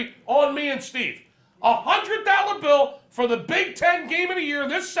free on me and Steve. $100 bill for the Big Ten game of the year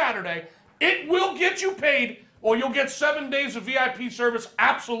this Saturday. It will get you paid, or you'll get 7 days of VIP service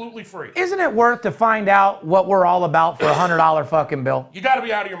absolutely free. Isn't it worth to find out what we're all about for a $100 fucking bill? You got to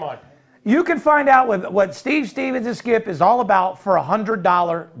be out of your mind. You can find out what Steve Stevens and Skip is all about for a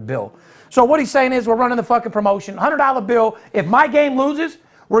 $100 bill. So what he's saying is we're running the fucking promotion, $100 bill. If my game loses,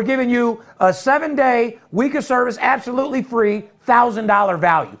 we're giving you a 7-day week of service, absolutely free, $1,000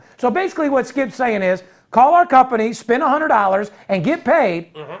 value. So basically what Skip's saying is Call our company, spend $100, and get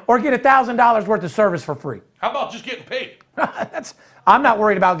paid, or get $1,000 worth of service for free. How about just getting paid? I'm not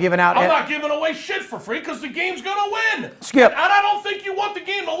worried about giving out. I'm not giving away shit for free because the game's going to win. Skip. And I don't think you want the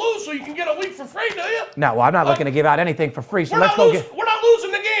game to lose so you can get a week for free, do you? No, well, I'm not looking to give out anything for free, so let's go get. We're not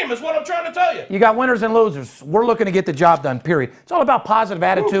losing the game is what I'm trying to tell you. You got winners and losers. We're looking to get the job done, period. It's all about positive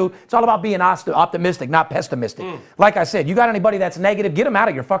attitude. It's all about being optimistic, not pessimistic. Like I said, you got anybody that's negative, get them out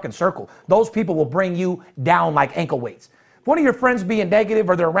of your fucking circle. Those people will bring you down like ankle weights. If one of your friends being negative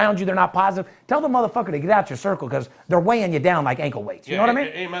or they're around you, they're not positive, tell the motherfucker to get out your circle because they're weighing you down like ankle weights. You know what I mean?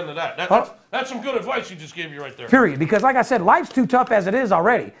 Amen to that. That's some good advice you just gave you right there. Period. Because like I said, life's too tough as it is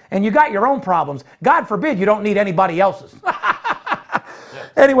already. And you got your own problems. God forbid you don't need anybody else's.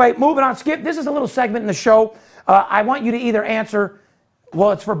 Anyway, moving on. Skip, this is a little segment in the show. I want you to either answer, well,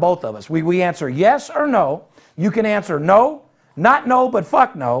 it's for both of us. We answer yes or no. You can answer no, not no, but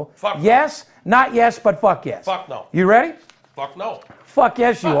fuck no. Fuck no. Yes, not yes, but fuck yes. Fuck no. You ready? Fuck no. Fuck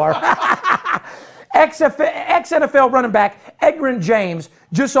yes, you are. Ex-NFL running back Edgerrin James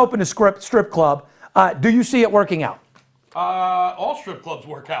just opened a strip club. Do you see it working out? All strip clubs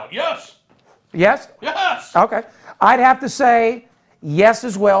work out. Yes. Yes? Yes. Okay. I'd have to say yes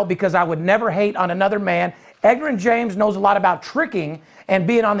as well because I would never hate on another man. Edgerrin James knows a lot about tricking and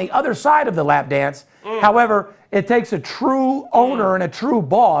being on the other side of the lap dance. However, it takes a true owner and a true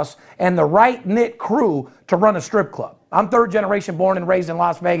boss and the right knit crew to run a strip club. I'm third generation born and raised in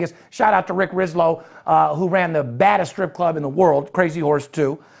Las Vegas. Shout out to Rick Rislow, who ran the baddest strip club in the world, Crazy Horse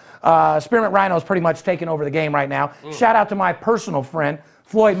 2. Spearmint Rhino's pretty much taking over the game right now. Shout out to my personal friend,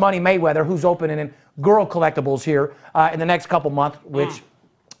 Floyd Money Mayweather, who's opening in Girl Collectibles here in the next couple months, which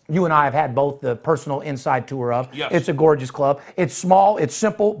you and I have had both the personal inside tour of. Yes. It's a gorgeous club. It's small, it's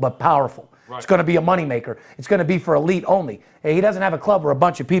simple, but powerful. Right. It's going to be a moneymaker. It's going to be for elite only. He doesn't have a club where a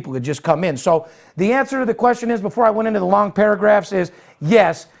bunch of people could just come in. So the answer to the question is, before I went into the long paragraphs, is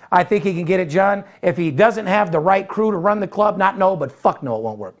yes, I think he can get it done. If he doesn't have the right crew to run the club, not no, but fuck no, it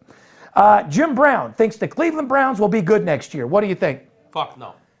won't work. Jim Brown thinks the Cleveland Browns will be good next year. What do you think? Fuck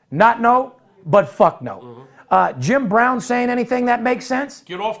no. Not no, but fuck no. Jim Brown saying anything that makes sense?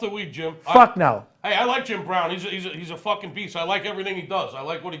 Get off the weed, Jim. Fuck no. Hey, I like Jim Brown. He's a fucking beast. I like everything he does. I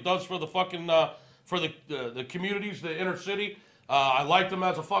like what he does for the fucking for the communities, the inner city. I liked him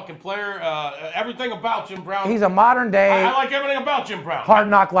as a fucking player. Everything about Jim Brown. He's a modern day. I like everything about Jim Brown. Hard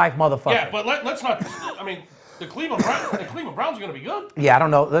knock life motherfucker. Yeah, but let's not. I mean, the Cleveland Browns are going to be good. Yeah, I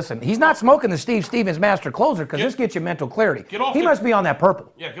don't know. Listen, he's not smoking the Steve Stevens master closer because this gets you mental clarity. He must be on that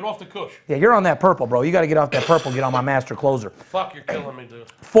purple. Yeah, get off the kush. Yeah, you're on that purple, bro. You got to get off that purple, get on my master closer. Fuck, you're killing me,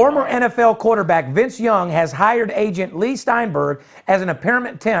 dude. Former NFL quarterback Vince Young has hired agent Lee Steinberg as an apparent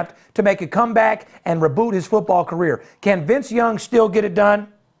attempt to make a comeback and reboot his football career. Can Vince Young still get it done?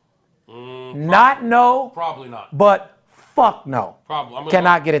 Not no. Probably not. But fuck no. Probably.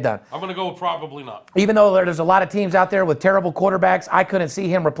 Cannot get it done. I'm going to go with probably not. Even though there's a lot of teams out there with terrible quarterbacks, I couldn't see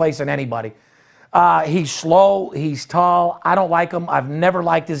him replacing anybody. He's slow. He's tall. I don't like him. I've never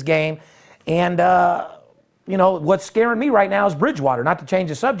liked his game. And, you know, what's scaring me right now is Bridgewater. Not to change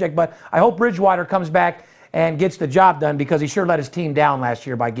the subject, but I hope Bridgewater comes back and gets the job done because he sure let his team down last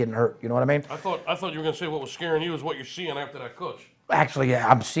year by getting hurt. You know what I mean? I thought you were going to say what was scaring you is what you're seeing after that kush. Actually, yeah,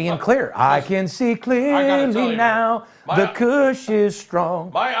 I'm seeing clear. I can see clearly now. The kush is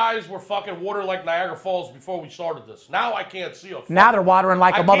strong. My eyes were fucking watering like Niagara Falls before we started this. Now I can't see a fucking... Now they're watering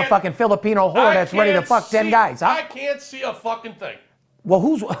like a motherfucking Filipino whore that's ready to fuck 10 guys, huh? I can't see a fucking thing. Well,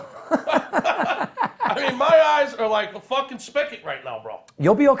 who's... I mean, my eyes are like a fucking spigot right now, bro.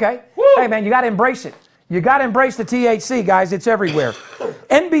 You'll be okay. Woo! Hey, man, you got to embrace it. You got to embrace the THC, guys. It's everywhere.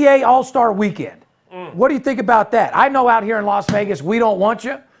 NBA All-Star Weekend. What do you think about that? I know out here in Las Vegas, we don't want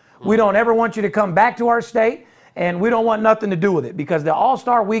you. We don't ever want you to come back to our state, and we don't want nothing to do with it because the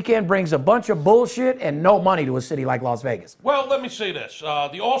All-Star Weekend brings a bunch of bullshit and no money to a city like Las Vegas. Well, let me say this.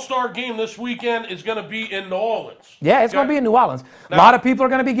 The All-Star game this weekend is going to be in New Orleans. Yeah, it's going to be in New Orleans. A lot of people are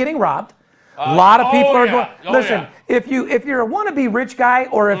going to be getting robbed. A lot of people are going... Listen, if you're a wannabe rich guy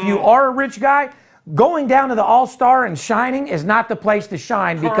or if you are a rich guy, going down to the All-Star and shining is not the place to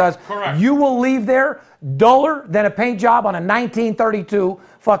shine because you will leave there duller than a paint job on a 1932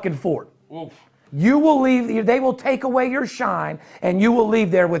 fucking Ford. Oof. You will leave, they will take away your shine and you will leave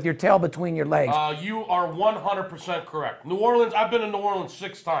there with your tail between your legs. You are 100% correct. New Orleans, I've been in New Orleans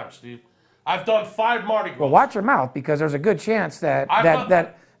 6 times, Steve. I've done 5 Mardi Gras. Well, watch your mouth because there's a good chance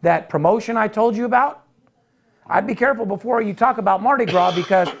that promotion I told you about, I'd be careful before you talk about Mardi Gras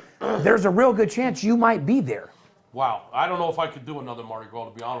because there's a real good chance you might be there. Wow. I don't know if I could do another Mardi Gras,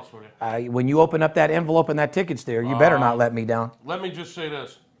 to be honest with you. When you open up that envelope and that ticket's there, you better not let me down. Let me just say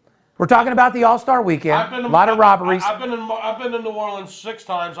this. We're talking about the All-Star Weekend. A lot of robberies. I've been in New Orleans 6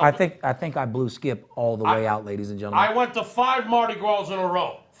 times. I think I blew Skip all the way out, ladies and gentlemen. I went to 5 Mardi Gras in a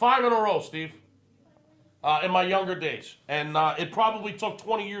row. 5 in a row, Steve. In my younger days, and it probably took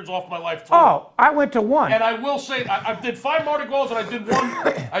 20 years off my life. Oh, I went to 1. And I will say, I did 5 Mardi Gras, and I did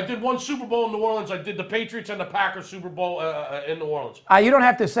 1. I did 1 Super Bowl in New Orleans. I did the Patriots and the Packers Super Bowl in New Orleans. You don't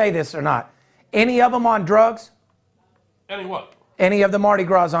have to say this or not. Any of them on drugs? Any what? Any of the Mardi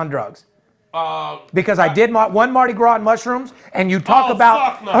Gras on drugs? Because I did 1 Mardi Gras on mushrooms, and you talk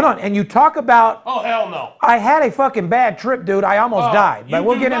about. Fuck no. Hold on, and you talk about. Oh hell no! I had a fucking bad trip, dude. I almost died. But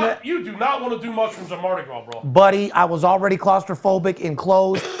we'll get into. You do not want to do mushrooms on Mardi Gras, bro. Buddy, I was already claustrophobic,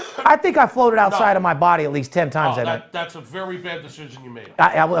 enclosed. I think I floated outside of my body at least 10 times that night. That's a very bad decision you made.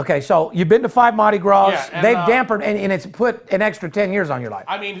 Okay, so you've been to 5 Mardi Gras. Yeah, and, they've dampened, and it's put an extra 10 years on your life.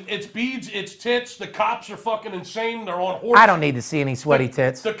 I mean, it's beads, it's tits. The cops are fucking insane. They're on horses. I don't need to see any sweaty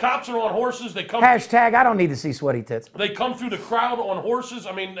tits. The cops are on horses. They come. Hashtag, I don't need to see sweaty tits. They come through the crowd on horses.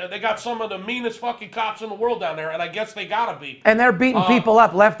 I mean, they got some of the meanest fucking cops in the world down there, and I guess they gotta be. And they're beating people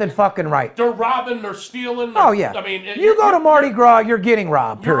up left and fucking right. They're robbing, they're stealing. Oh, yeah. I mean, you go to Mardi Gras, you're getting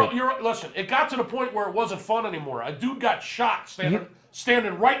robbed, period. Listen, it got to the point where it wasn't fun anymore. A dude got shot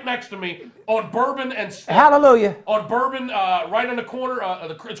standing right next to me on Bourbon and... Hallelujah. On Bourbon, right in the corner.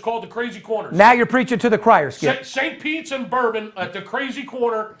 It's called the Crazy Corners. Now you're preaching to the crier, Skip. St. Pete's and Bourbon at the Crazy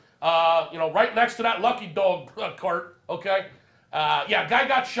Corner, right next to that Lucky Dog cart, okay? Guy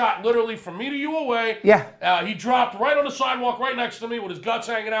got shot literally from me to you away. Yeah. He dropped right on the sidewalk right next to me with his guts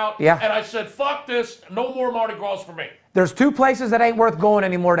hanging out. Yeah. And I said, fuck this, no more Mardi Gras for me. There's 2 places that ain't worth going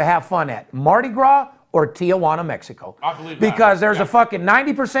anymore to have fun at. Mardi Gras or Tijuana, Mexico. I believe that. Because there's a fucking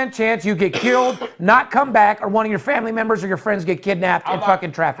 90% chance you get killed, not come back, or one of your family members or your friends get kidnapped in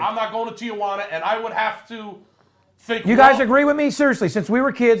fucking traffic. I'm not going to Tijuana, and I would have to think... You guys agree with me? Seriously, since we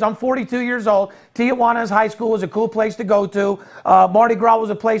were kids, I'm 42 years old. Tijuana's high school was a cool place to go to. Mardi Gras was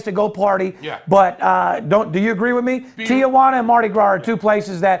a place to go party. Yeah. But do you agree with me? Tijuana and Mardi Gras are 2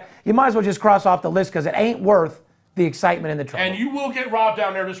 places that you might as well just cross off the list because it ain't worth the excitement and the trouble. And you will get robbed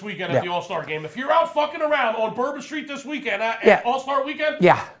down there this weekend at the All-Star Game. If you're out fucking around on Bourbon Street this weekend at All-Star Weekend,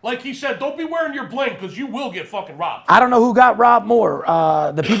 like he said, don't be wearing your bling because you will get fucking robbed. I don't know who got robbed more,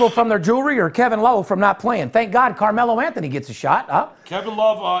 the people from their jewelry or Kevin Lowe from not playing. Thank God Carmelo Anthony gets a shot. Huh? Kevin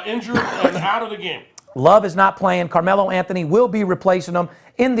Love injured and out of the game. Love is not playing. Carmelo Anthony will be replacing him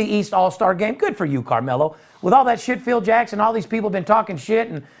in the East All-Star Game. Good for you, Carmelo. With all that shit, Phil Jackson, all these people been talking shit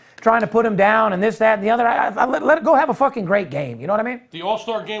and trying to put him down and this, that, and the other. Let it go have a fucking great game. You know what I mean? The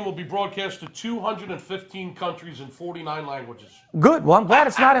All-Star Game will be broadcast to 215 countries in 49 languages. Good. Well, I'm glad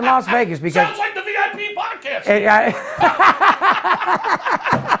it's not in Las Vegas because... Sounds like the VIP podcast.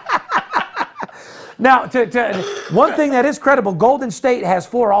 Now, one thing that is credible, Golden State has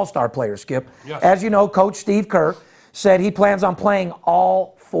 4 All-Star players, Skip. Yes. As you know, Coach Steve Kerr said he plans on playing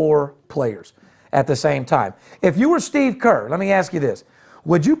all 4 players at the same time. If you were Steve Kerr, let me ask you this.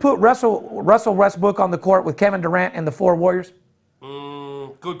 Would you put Russell Westbrook on the court with Kevin Durant and the 4 Warriors?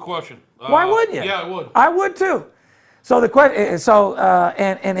 Good question. Why wouldn't you? Yeah, I would. I would too. So the question,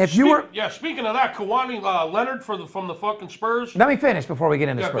 and if you were, speaking of that, Kawhi Leonard from the fucking Spurs. Let me finish before we get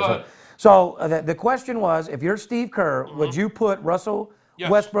into Spurs. Go ahead. So the question was, if you're Steve Kerr, would you put Russell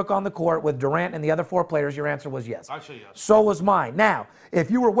Westbrook on the court with Durant and the other 4 players? Your answer was yes. I say yes. So was mine. Now,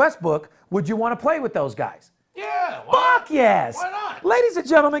 if you were Westbrook, would you want to play with those guys? Yeah. Fuck yes. Why not? Ladies and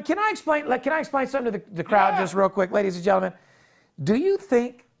gentlemen, can I explain something to the crowd just real quick? Ladies and gentlemen, do you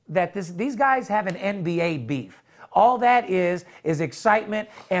think that these guys have an NBA beef? All that is excitement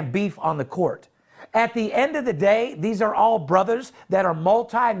and beef on the court. At the end of the day, these are all brothers that are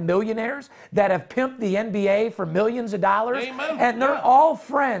multi-millionaires that have pimped the NBA for millions of dollars. Amen. And they're all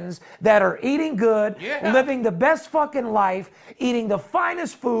friends that are eating good, living the best fucking life, eating the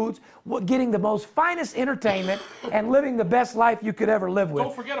finest foods, getting the most finest entertainment, and living the best life you could ever live with.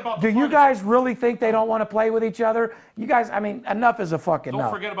 Don't forget about Do the you finest. guys really think they don't want to play with each other? You guys, I mean, enough is a fucking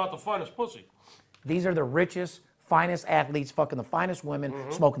enough. Don't forget about the finest pussy. These are the richest, finest athletes, fucking the finest women,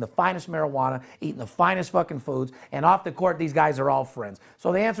 smoking the finest marijuana, eating the finest fucking foods, and off the court, these guys are all friends.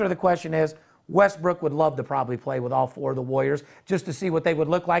 So the answer to the question is, Westbrook would love to probably play with all 4 of the Warriors just to see what they would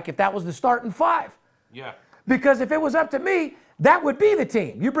look like if that was the starting 5. Yeah. Because if it was up to me, that would be the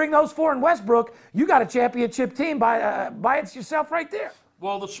team. You bring those 4 in Westbrook, you got a championship team by it's yourself right there.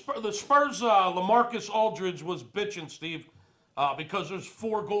 Well, the Spurs, LaMarcus Aldridge was bitching, Steve. Because there's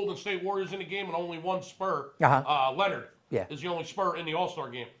 4 Golden State Warriors in the game and only 1 Spur, Leonard. Yeah. is the only spur in the All-Star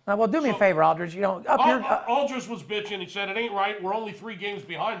game. Well, do me a favor, Aldridge. You know, up here. Aldridge was bitching. He said, it ain't right. We're only 3 games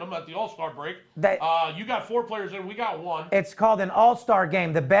behind them at the All-Star break. You got 4 players in. We got 1. It's called an All-Star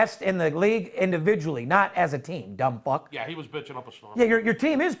game, the best in the league individually, not as a team, dumb fuck. Yeah, he was bitching up a storm. Yeah, your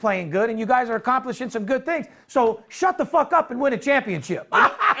team is playing good, and you guys are accomplishing some good things. So shut the fuck up and win a championship.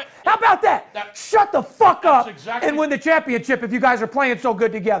 How about that? Shut the fuck up and win the championship if you guys are playing so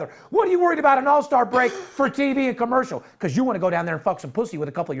good together. What are you worried about an All-Star break for TV and commercial? Because you want to go down there and fuck some pussy with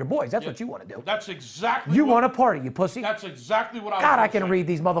a couple of your boys. That's what you want to do. That's exactly You want to party, you pussy. That's exactly what I was God, I gonna can say. read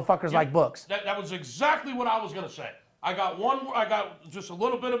these motherfuckers like books. That was exactly what I was going to say. I got just a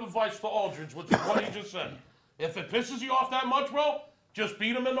little bit of advice to Aldridge, which is what he just said. If it pisses you off that much, bro, just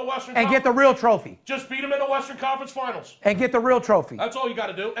beat him in the Western And get the real trophy. Just beat him in the Western Conference Finals. And get the real trophy. That's all you got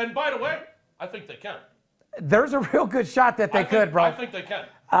to do. And by the way, I think they can. There's a real good shot that they could, bro. I think they can.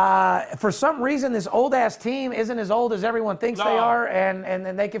 For some reason, this old-ass team isn't as old as everyone thinks they are,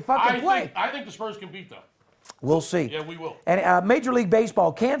 and they can fucking play. I think the Spurs can beat them. We'll see. Yeah, we will. And Major League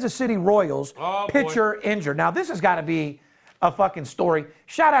Baseball, Kansas City Royals, pitcher injured. Now, this has got to be a fucking story.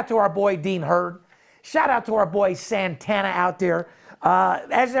 Shout out to our boy Dean Hurd. Shout out to our boy Santana out there.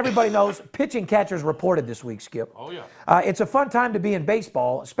 As everybody knows, pitching catchers reported this week, Skip. Oh, yeah. It's a fun time to be in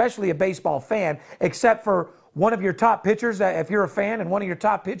baseball, especially a baseball fan, except for one of your top pitchers, if you're a fan, and one of your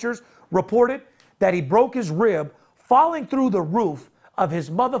top pitchers reported that he broke his rib falling through the roof of his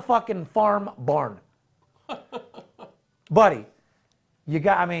motherfucking farm barn. Buddy,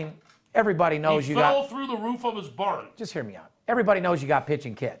 everybody knows he fell through the roof of his barn. Just hear me out. Everybody knows you got pitch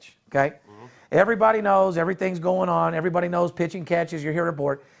and catch, okay? Mm-hmm. Everybody knows everything's going on. Everybody knows pitch and catches. You're here to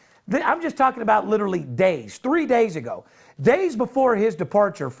report. I'm just talking about literally days, 3 days ago. Days before his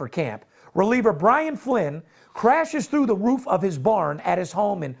departure for camp, reliever Brian Flynn crashes through the roof of his barn at his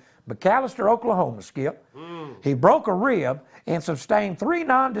home in McAlester, Oklahoma, Skip. He broke a rib and sustained 3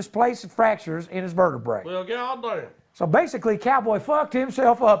 non-displaced fractures in his vertebrae. Well, goddamn. So basically, Cowboy fucked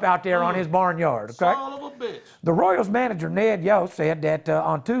himself up out there on his barnyard. Okay? Son of a bitch. The Royals manager, Ned Yost, said that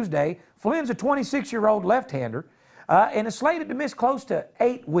on Tuesday, Flynn's a 26-year-old left-hander and is slated to miss close to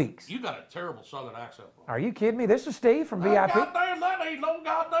 8 weeks. You got a terrible Southern accent. Are you kidding me? This is Steve from VIP. Goddamn, that ain't no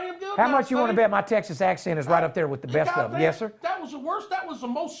goddamn good. How much you want to bet my Texas accent is right up there with the best of them? Yes, sir? That was the worst. That was the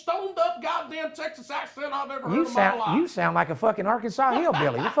most stoned-up goddamn Texas accent I've ever heard in my life. You sound like a fucking Arkansas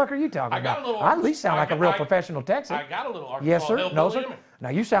hillbilly. What the fuck are you talking about? A little I at least sound like a real professional Texan. I got a little Arkansas Yes, sir? hillbilly No, sir? in me. Now,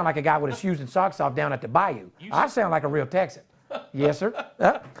 you sound like a guy with his shoes and socks off down at the bayou. I sound like a real Texan. Yes, sir?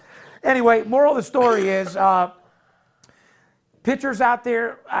 Anyway, moral of the story is... pitchers out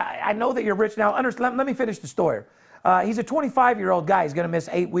there, I know that you're rich now. Let me finish the story. He's a 25-year-old guy. He's going to miss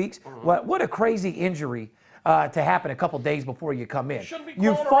 8 weeks. What a crazy injury to happen a couple days before you come in. You shouldn't be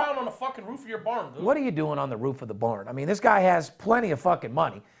crawling around on the fucking roof of your barn, dude. What are you doing on the roof of the barn? I mean, this guy has plenty of fucking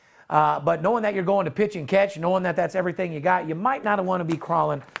money. But knowing that you're going to pitch and catch, knowing that that's everything you got, you might not want to be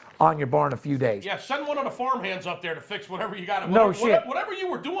crawling on your barn a few days. Yeah, send one of the farm hands up there to fix whatever you got. Shit. Whatever you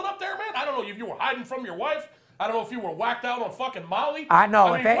were doing up there, man, I don't know if you were hiding from your wife. I don't know if you were whacked out on fucking Molly. I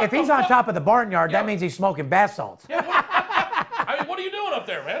know. If he's on top of the barnyard, that means he's smoking bath salts. Yeah, what are you doing up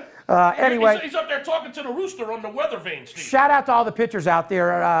there, man? Anyway. He's up there talking to the rooster on the weather vane, Steve. Shout out to all the pitchers out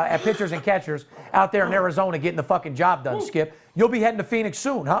there, pitchers and catchers out there in Arizona getting the fucking job done, Skip. You'll be heading to Phoenix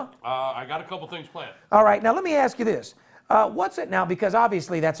soon, huh? I got a couple things planned. All right. Now, let me ask you this. What's it now? Because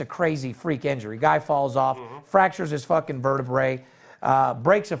obviously that's a crazy freak injury. Guy falls off, fractures his fucking vertebrae.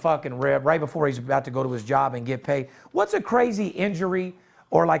 Breaks a fucking rib right before he's about to go to his job and get paid. What's a crazy injury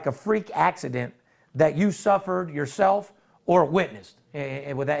or like a freak accident that you suffered yourself or witnessed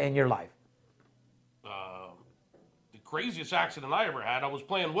with that in your life? The craziest accident I ever had, I was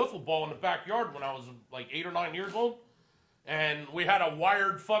playing wiffle ball in the backyard when I was like 8 or 9 years old, and we had a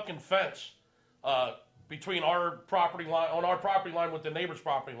wired fucking fence between our property line, on our property line with the neighbor's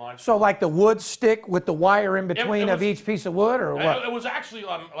property line. So like the wood stick with the wire in between of each piece of wood, or what? It was actually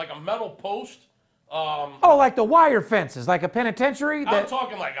like a metal post. Like the wire fences, like a penitentiary? I'm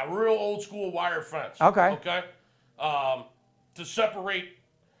talking like a real old school wire fence. Okay. Okay. To separate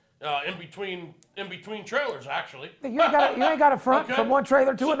in between trailers, actually. You ain't got a front from one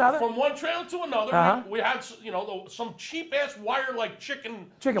trailer to another? From one trailer to another. We had, some cheap ass wire, like chicken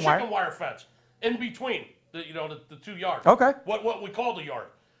wire fence in between the 2 yards. Okay. What we call the yard.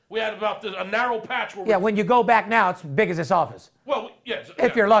 We had about a narrow patch where when you go back now, it's big as this office. Well, yeah.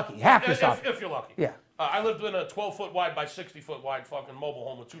 If you're lucky, half this office. If you're lucky. Yeah. I lived in a 12-foot wide by 60-foot wide fucking mobile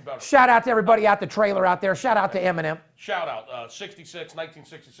home with 2 bedrooms. Shout out to everybody out the trailer out there. Shout out to Eminem. Shout out,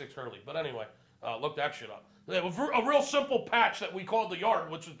 1966 Hurley. But anyway, look that shit up. They have a real simple patch that we called the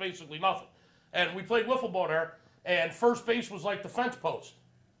yard, which was basically nothing. And we played wiffle ball there. and first base was like the fence post.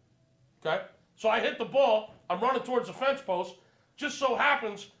 Okay? So I hit the ball. I'm running towards the fence post. Just so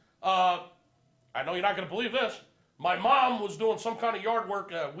happens, I know you're not going to believe this, my mom was doing some kind of yard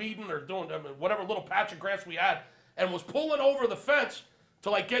work, weeding or doing whatever little patch of grass we had, and was pulling over the fence to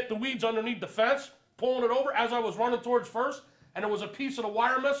like get the weeds underneath the fence, pulling it over as I was running towards first, and there was a piece of the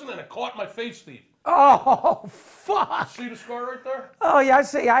wire missing, and it caught my face, Steve. Oh, fuck. See the scar right there? Oh, yeah,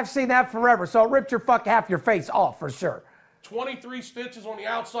 I've seen that forever. So it ripped your half your face off for sure. 23 stitches on the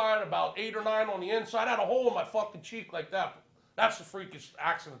outside, about 8 or 9 on the inside. I had a hole in my fucking cheek like that. That's the freakiest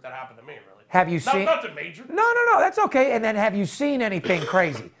accident that happened to me, really. Have you seen? Nothing major. No, that's okay. And then have you seen anything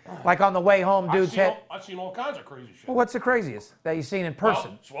crazy? Like on the way home, dude's head? I've seen all kinds of crazy shit. Well, what's the craziest that you've seen in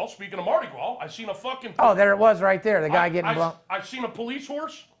person? Well, speaking of Mardi Gras, I seen a fucking... Oh, there it was right there, the guy getting blown. I seen a police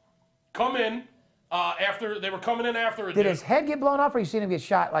horse come in after... They were coming in after a Did his head get blown off, or you seen him get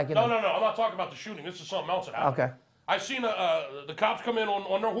shot like in No. I'm not talking about the shooting. This is something else that happened. Okay. I seen the cops come in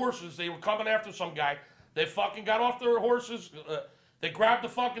on their horses. They were coming after some guy. They fucking got off their horses. They grabbed the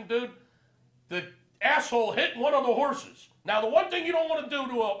fucking dude. The asshole hit one of the horses. Now, the one thing you don't want to do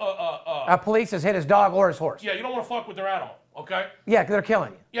to a police has hit his dog or his horse. Yeah, you don't want to fuck with their animal, okay? Yeah, they're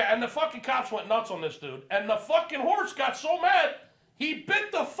killing you. Yeah, and the fucking cops went nuts on this dude. And the fucking horse got so mad, he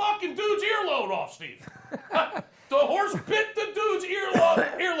bit the fucking dude's earlobe off, Steve. The horse bit the dude's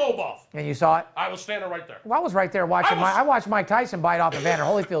earlobe off. And you saw it? I was standing right there. Well, I was right there watching. I watched Mike Tyson bite off Evander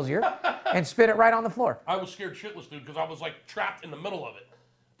Holyfield's ear and spit it right on the floor. I was scared shitless, dude, because I was like trapped in the middle of it.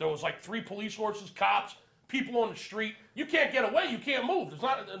 There was like 3 police horses, cops, people on the street. You can't get away. You can't move.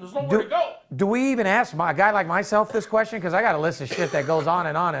 There's nowhere to go. Do we even ask a guy like myself this question? Because I got a list of shit that goes on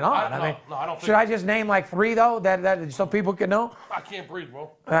and on and on. I don't think should I just name like 3 though, that so people can know? I can't breathe,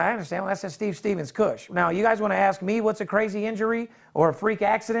 bro. I understand. Well, that's a Steve Stevens Kush. Now, you guys want to ask me what's a crazy injury or a freak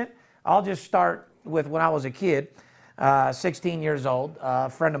accident? I'll just start with when I was a kid, 16 years old. A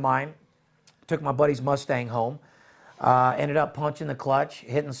friend of mine took my buddy's Mustang home. Ended up punching the clutch,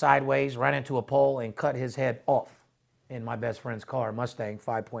 hitting sideways, ran into a pole, and cut his head off in my best friend's car, Mustang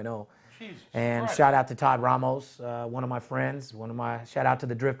 5.0. Jesus and Christ. Shout out to Todd Ramos, one of my friends, shout out to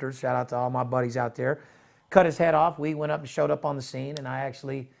the Drifters, shout out to all my buddies out there. Cut his head off. We went up and showed up on the scene, and I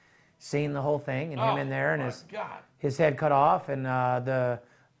actually seen the whole thing, and him in there, and his head cut off, and the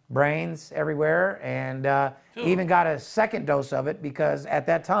brains everywhere, and even got a second dose of it because at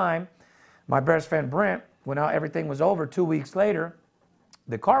that time, my best friend Brent, when everything was over 2 weeks later,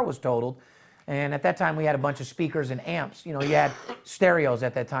 the car was totaled. And at that time, we had a bunch of speakers and amps. You know, you had stereos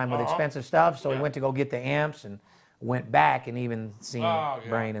at that time with expensive stuff. So we went to go get the amps and went back and even seen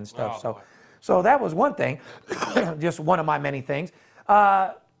Brain and stuff. So that was one thing, just one of my many things.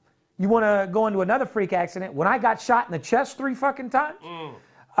 You want to go into another freak accident? When I got shot in the chest 3 fucking times,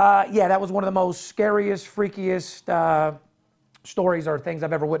 yeah, that was one of the most scariest, freakiest stories or things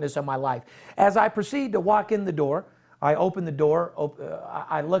I've ever witnessed in my life. As I proceed to walk in the door, I open the door,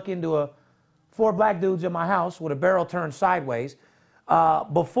 I look into 4 black dudes in my house with a barrel turned sideways.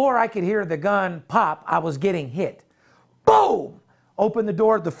 Before I could hear the gun pop, I was getting hit. Boom! Opened the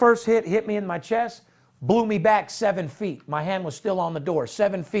door, the first hit me in my chest, blew me back 7 feet. My hand was still on the door,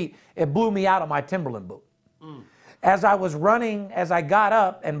 7 feet. It blew me out of my Timberland boot. As I was running, as I got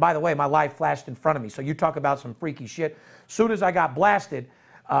up, and by the way, my life flashed in front of me, so you talk about some freaky shit. Soon as I got blasted,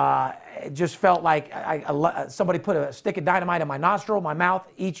 it just felt like somebody put a stick of dynamite in my nostril, my mouth,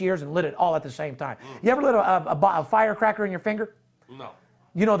 each ears, and lit it all at the same time. You ever lit a firecracker in your finger? No.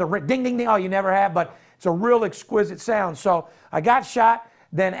 You know, the ding, ding, ding. Oh, you never have, but it's a real exquisite sound. So I got shot.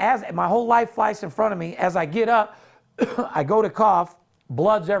 Then as my whole life flies in front of me, as I get up, I go to cough,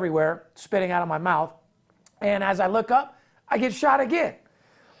 blood's everywhere, spitting out of my mouth. And as I look up, I get shot again,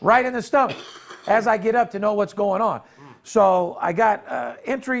 right in the stomach, as I get up to know what's going on. So I got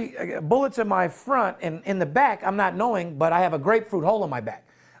bullets in my front, and in the back, I'm not knowing, but I have a grapefruit hole in my back.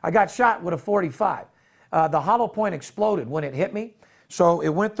 I got shot with a .45. The hollow point exploded when it hit me. So it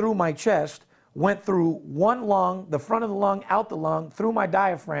went through my chest, went through one lung, the front of the lung, out the lung, through my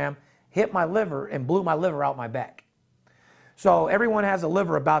diaphragm, hit my liver, and blew my liver out my back. So everyone has a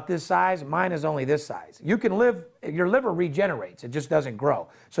liver about this size. Mine is only this size. You can live, your liver regenerates. It just doesn't grow.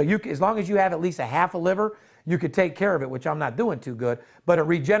 So as long as you have at least a half a liver, you could take care of it, which I'm not doing too good, but it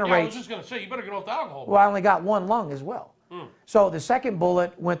regenerates. Yeah, I was just going to say, you better get off the alcohol. Well, I only got one lung as well. So the second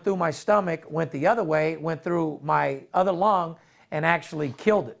bullet went through my stomach, went the other way, went through my other lung, and actually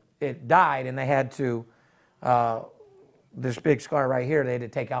killed it. It died, and they had to, this big scar right here, they had to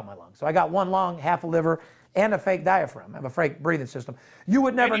take out my lung. So I got one lung, half a liver, and a fake diaphragm. I have a fake breathing system. You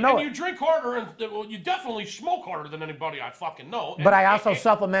would never know and it. you drink harder, and well, you definitely smoke harder than anybody I fucking know. But I also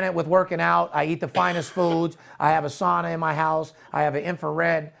supplement it with working out. I eat the finest foods. I have a sauna in my house. I have an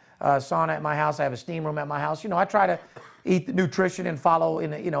infrared sauna at my house. I have a steam room at my house. You know, I try to eat the nutrition and follow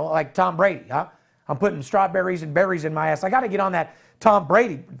in, you know, like Tom Brady, huh? I'm putting strawberries and berries in my ass. I got to get on that Tom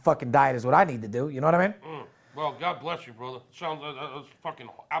Brady fucking diet is what I need to do. You know what I mean? Well, God bless you, brother. Sounds that's fucking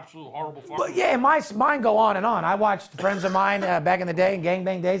absolute horrible fucking. But yeah, mine go on and on. I watched friends of mine back in the day, in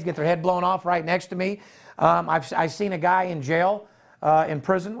gangbang days, get their head blown off right next to me. I've seen a guy in jail, in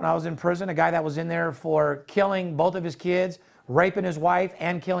prison, when I was in prison, a guy that was in there for killing both of his kids, raping his wife,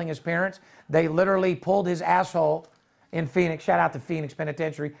 and killing his parents. They literally pulled his asshole in Phoenix. Shout out to Phoenix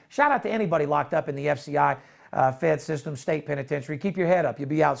Penitentiary. Shout out to anybody locked up in the FCI, Fed system, state penitentiary. Keep your head up. You'll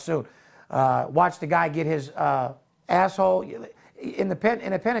be out soon. Watch the guy get his asshole. In a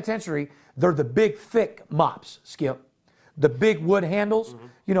penitentiary, they're the big, thick mops, Skip. The big wood handles,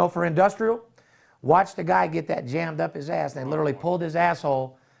 you know, for industrial. Watch the guy get that jammed up his ass. They literally pulled his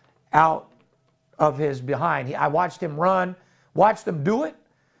asshole out of his behind. I watched him run, watched him do it.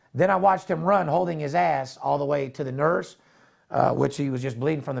 Then I watched him run holding his ass all the way to the nurse, which he was just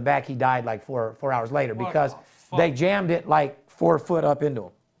bleeding from the back. He died like four hours later because they jammed it like 4 foot up into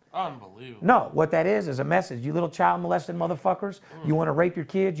him. Unbelievable. No, what that is a message. You little child molested motherfuckers. You want to rape your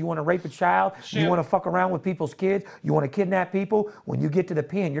kids. You want to rape a child. You want to fuck around with people's kids. You want to kidnap people. When you get to the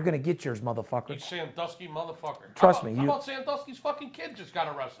pen, you're going to get yours, motherfucker. You Sandusky motherfucker. Trust me. How about Sandusky's fucking kid just got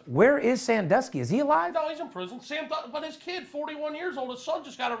arrested? Where is Sandusky? Is he alive? No, he's in prison. But his kid, 41 years old, his son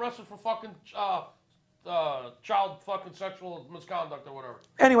just got arrested for fucking child fucking sexual misconduct or whatever.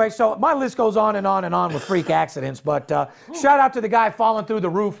 Anyway, so my list goes on and on and on with freak accidents, but shout out to the guy falling through the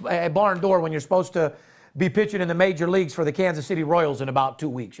roof, a barn door, when you're supposed to be pitching in the major leagues for the Kansas City Royals in about 2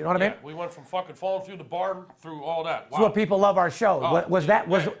 weeks. You know what I mean? We went from fucking falling through the barn through all that. Wow. That's what people love our show. To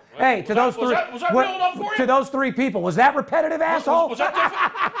those three people, was that repetitive, asshole? Was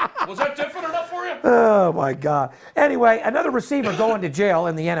that different enough for you? Oh my God. Anyway, another receiver going to jail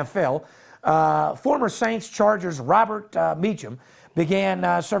in the NFL. Former Saints Chargers Robert Meacham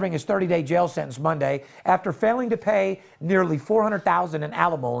began serving his 30-day jail sentence Monday after failing to pay nearly $400,000 in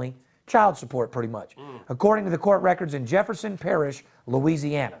alimony, child support pretty much, according to the court records in Jefferson Parish,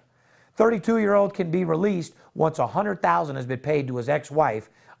 Louisiana. 32-year-old can be released once $100,000 has been paid to his ex-wife,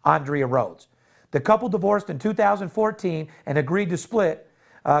 Andrea Rhodes. The couple divorced in 2014 and agreed to split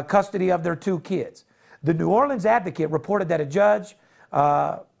custody of their 2 kids. The New Orleans Advocate reported that a judge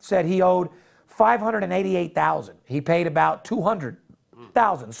said he owed $588,000. He paid about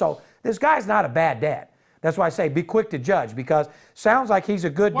 $200,000. So this guy's not a bad dad. That's why I say be quick to judge, because sounds like he's a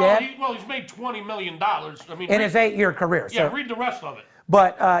good dad. He's made $20 million. In his 8-year career. Yeah, read the rest of it.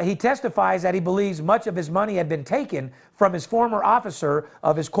 But he testifies that he believes much of his money had been taken from his former officer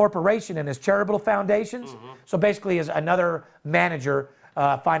of his corporation and his charitable foundations. So basically, as another manager,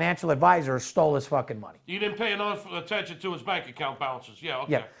 financial advisor, stole his fucking money. You didn't pay enough attention to his bank account balances. Yeah,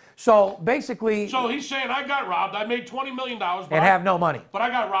 okay. Yeah. So basically... So he's saying, I got robbed. I made $20 million. And have no money. But I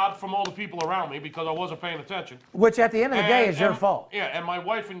got robbed from all the people around me because I wasn't paying attention. Which at the end of the day is your fault. Yeah, and my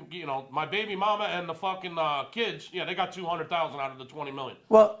wife and, my baby mama and the fucking kids, they got $200,000 out of the $20 million.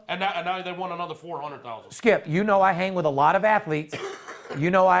 Well... And now they want another $400,000. Skip, I hang with a lot of athletes.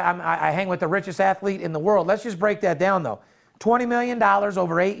 I hang with the richest athlete in the world. Let's just break that down, though. $20 million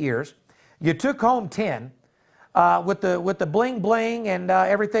over 8 years. You took home 10. With the bling bling and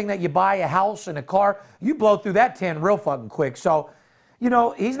everything that you buy, a house and a car, you blow through that 10 real fucking quick. So,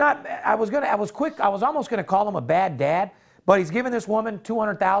 he's not. I was almost gonna call him a bad dad, but he's giving this woman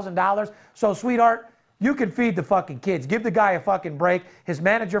 $200,000. So, sweetheart, you can feed the fucking kids. Give the guy a fucking break. His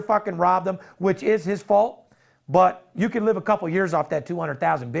manager fucking robbed him, which is his fault. But you can live a couple years off that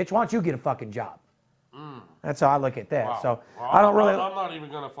 $200,000, bitch. Why don't you get a fucking job? That's how I look at that. Wow. So well, I don't really. I'm not even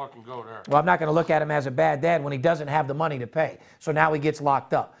gonna fucking go there. Well, I'm not going to look at him as a bad dad when he doesn't have the money to pay. So now he gets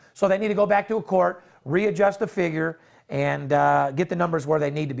locked up. So they need to go back to a court, readjust the figure, and get the numbers where they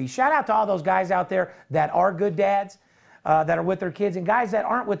need to be. Shout out to all those guys out there that are good dads, that are with their kids, and guys that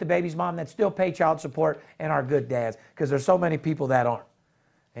aren't with the baby's mom that still pay child support and are good dads, because there's so many people that aren't.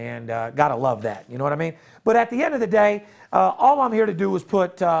 And gotta love that, you know what I mean? But at the end of the day, all I'm here to do is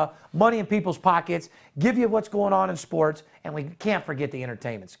put money in people's pockets, give you what's going on in sports, and we can't forget the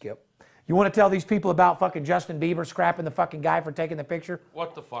entertainment, Skip. You want to tell these people about fucking Justin Bieber scrapping the fucking guy for taking the picture?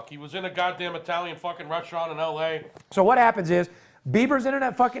 What the fuck? He was in a goddamn Italian fucking restaurant in L.A. So what happens is, Bieber's in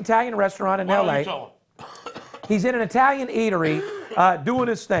a fucking Italian restaurant in L.A. Why don't you tell him? He's in an Italian eatery doing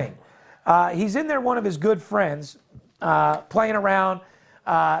his thing. He's in there, one of his good friends, playing around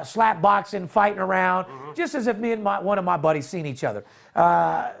slap boxing, fighting around, just as if me and one of my buddies seen each other.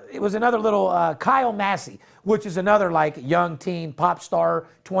 It was another little Kyle Massey, which is another like young teen pop star,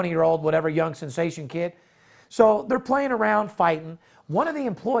 20-year-old, whatever, young sensation kid. So they're playing around, fighting. One of the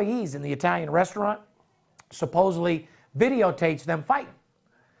employees in the Italian restaurant supposedly videotapes them fighting.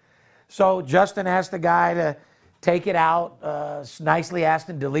 So Justin asked the guy to take it out, nicely asked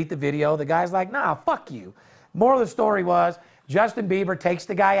him to delete the video. The guy's like, nah, fuck you. Moral of the story was Justin Bieber takes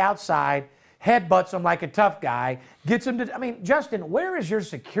the guy outside, headbutts him like a tough guy, gets him to, I mean, Justin, where is your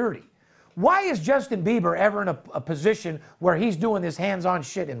security? Why is Justin Bieber ever in a position where he's doing this hands-on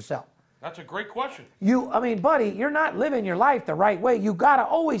shit himself? That's a great question. I mean, buddy, you're not living your life the right way. You got to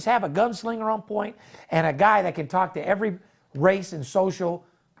always have a gunslinger on point and a guy that can talk to every race and social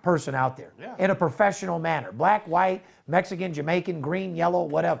person out there in a professional manner. Black, white, Mexican, Jamaican, green, yellow,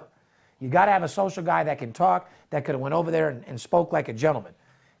 whatever. You got to have a social guy that can talk, that could have went over there and spoke like a gentleman.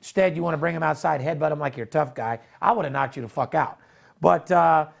 Instead, you want to bring him outside, headbutt him like you're a tough guy. I would have knocked you the fuck out. But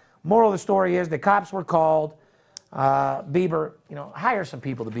moral of the story is the cops were called. Bieber, hire some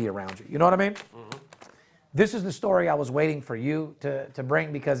people to be around you. You know what I mean? This is the story I was waiting for you to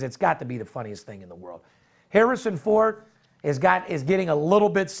bring because it's got to be the funniest thing in the world. Harrison Ford is getting a little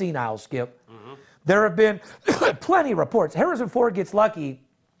bit senile, Skip. There have been plenty of reports. Harrison Ford gets lucky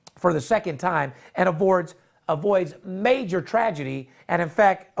for the second time and avoids major tragedy and, in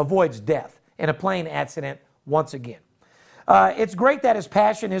fact, avoids death in a plane accident once again. It's great that his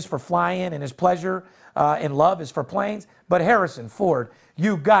passion is for flying and his pleasure and love is for planes, but Harrison Ford,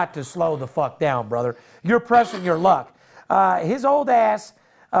 you got to slow the fuck down, brother. You're pressing your luck. His old ass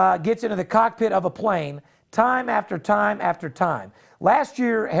gets into the cockpit of a plane time after time after time. Last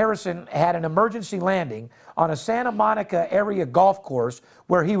year, Harrison had an emergency landing on a Santa Monica area golf course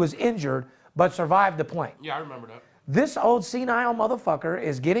where he was injured but survived the plane. Yeah, I remember that. This old senile motherfucker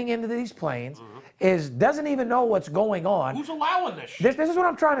is getting into these planes, doesn't even know what's going on. Who's allowing this shit? This is what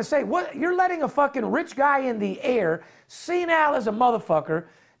I'm trying to say. You're letting a fucking rich guy in the air, senile as a motherfucker,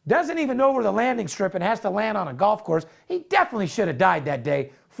 doesn't even know where the landing strip and has to land on a golf course. He definitely should have died that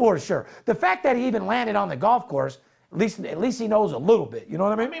day for sure. The fact that he even landed on the golf course, at least he knows a little bit. You know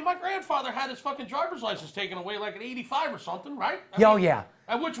what I mean? I mean, my grandfather had his fucking driver's license taken away like at 85 or something, right? Yeah.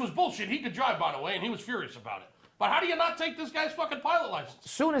 Which was bullshit. He could drive, by the way, and he was furious about it. But how do you not take this guy's fucking pilot license? As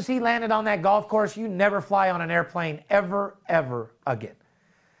soon as he landed on that golf course, you never fly on an airplane ever, ever again.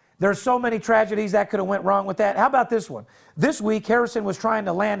 There's so many tragedies that could have went wrong with that. How about this one? This week, Harrison was trying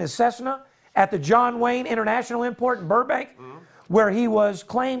to land his Cessna at the John Wayne International Airport in Burbank, where he was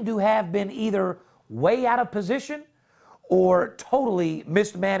claimed to have been either way out of position or totally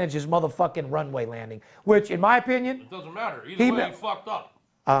mismanaged his motherfucking runway landing, which, in my opinion... It doesn't matter. Either way, he fucked up.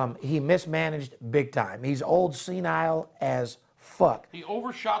 He mismanaged big time. He's old, senile as fuck. He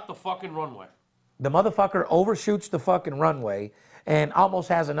overshot the fucking runway. The motherfucker overshoots the fucking runway and almost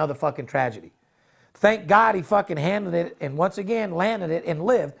has another fucking tragedy. Thank God he fucking handled it and once again landed it and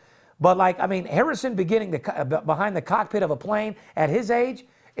lived. But Harrison beginning behind the cockpit of a plane at his age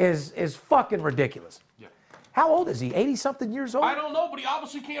is fucking ridiculous. Yeah. How old is he? 80-something years old? I don't know, but he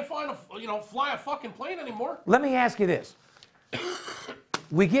obviously can't fly a fucking plane anymore. Let me ask you this.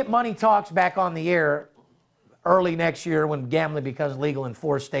 We get Money Talks back on the air early next year when gambling becomes legal in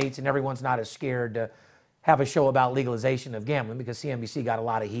 4 states and everyone's not as scared to have a show about legalization of gambling because CNBC got a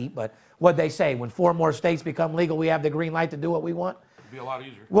lot of heat. But what'd they say? When 4 more states become legal, we have the green light to do what we want? It'd be a lot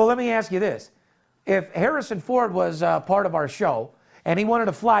easier. Well, let me ask you this. If Harrison Ford was part of our show and he wanted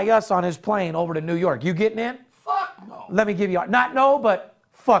to fly us on his plane over to New York, you getting in? Fuck no. Let me give you, not no, but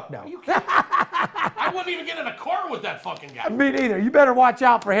fuck no. Are you kidding? I wouldn't even get in a car with that fucking guy. Me neither. You better watch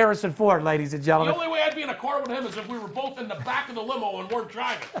out for Harrison Ford, ladies and The gentlemen. only way I'd be in a car with him is if we were both in the back of the limo and weren't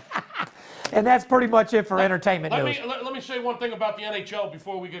driving. And that's pretty much it for entertainment news. Let me say one thing about the NHL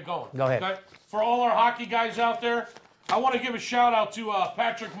before we get going. Go ahead. Okay? For all our hockey guys out there, I want to give a shout out to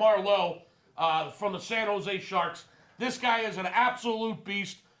Patrick Marleau from the San Jose Sharks. This guy is an absolute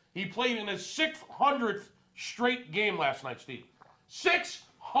beast. He played in his 600th straight game last night, Steve.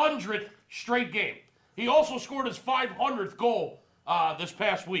 600th straight game. He also scored his 500th goal this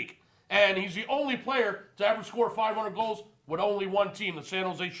past week. And he's the only player to ever score 500 goals with only one team, the San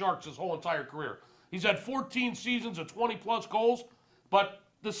Jose Sharks, his whole entire career. He's had 14 seasons of 20-plus goals, but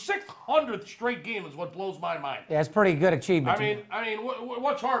the 600th straight game is what blows my mind. Yeah, it's a pretty good achievement. I mean,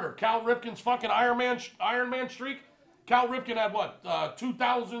 what's harder? Cal Ripken's fucking Iron Man streak? Cal Ripken had what?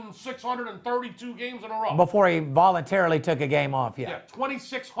 2,632 games in a row. Before he voluntarily took a game off, yeah.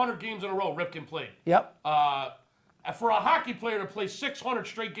 2,600 games in a row Ripken played. Yep. For a hockey player to play 600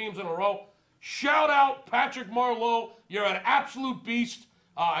 straight games in a row, shout out Patrick Marleau. You're an absolute beast.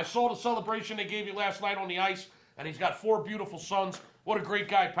 I saw the celebration they gave you last night on the ice, and he's got 4 beautiful sons. What a great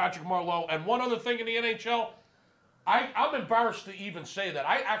guy, Patrick Marleau. And one other thing in the NHL, I'm embarrassed to even say that.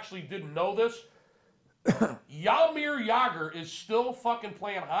 I actually didn't know this. Jaromir Jagr is still fucking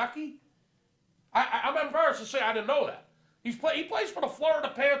playing hockey? I'm embarrassed to say I didn't know that. He plays for the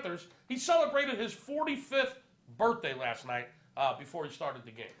Florida Panthers. He celebrated his 45th birthday last night before he started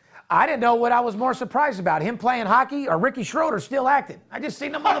the game. I didn't know what I was more surprised about, him playing hockey or Ricky Schroeder still acting. I just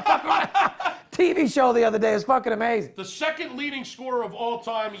seen the motherfucker on a TV show the other day. It's fucking amazing. The second leading scorer of all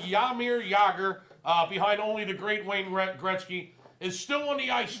time, Jaromir Jagr, behind only the great Wayne Gretzky, is still on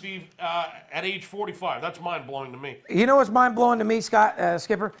the ice, Steve, at age 45. That's mind-blowing to me. You know what's mind-blowing to me, Scott,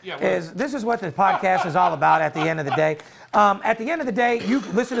 Skipper? Yeah, This is what the podcast is all about at the end of the day. At the end of the day, you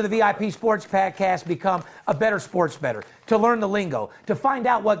listen to the VIP Sports Podcast, become a better sports bettor, to learn the lingo, to find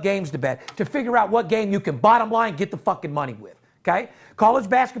out what games to bet, to figure out what game you can bottom line get the fucking money with, okay? College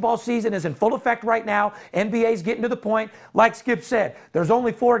basketball season is in full effect right now. NBA's getting to the point. Like Skip said, there's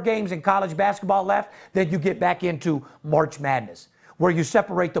only 4 games in college basketball left. Then you get back into March Madness, where you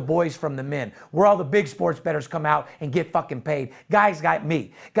separate the boys from the men, where all the big sports bettors come out and get fucking paid. Guys got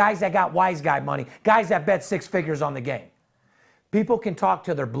me, guys that got wise guy money, guys that bet 6 figures on the game. People can talk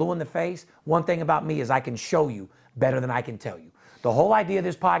till they're blue in the face. One thing about me is I can show you better than I can tell you. The whole idea of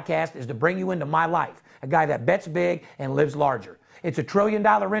this podcast is to bring you into my life, a guy that bets big and lives larger. It's a $1 trillion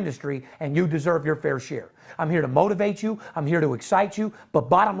industry, and you deserve your fair share. I'm here to motivate you. I'm here to excite you. But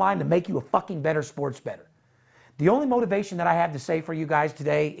bottom line, to make you a fucking better sports bettor. The only motivation that I have to say for you guys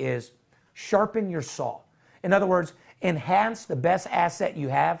today is sharpen your saw. In other words, enhance the best asset you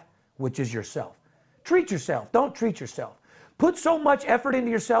have, which is yourself. Treat yourself. Don't treat yourself. Put so much effort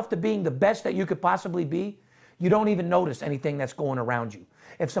into yourself to being the best that you could possibly be, you don't even notice anything that's going around you.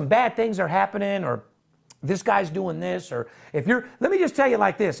 If some bad things are happening, or this guy's doing this, or if you're, let me just tell you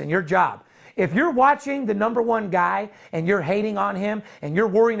like this, in your job, if you're watching the #1 guy and you're hating on him and you're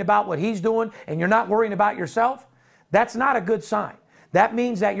worrying about what he's doing and you're not worrying about yourself, that's not a good sign. That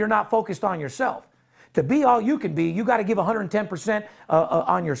means that you're not focused on yourself. To be all you can be, you got to give 110%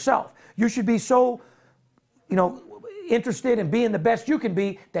 on yourself. You should be so, interested in being the best you can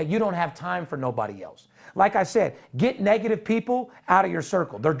be that you don't have time for nobody else. Like I said, get negative people out of your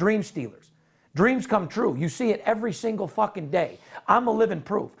circle. They're dream stealers. Dreams come true. You see it every single fucking day. I'm a living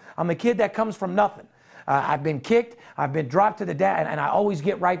proof. I'm a kid that comes from nothing. I've been kicked, I've been dropped to the dead, and I always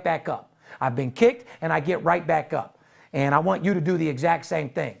get right back up. I've been kicked, and I get right back up. And I want you to do the exact same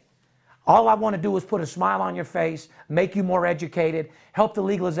thing. All I want to do is put a smile on your face, make you more educated, help the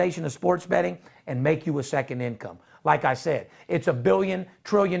legalization of sports betting, and make you a second income. Like I said, it's a $1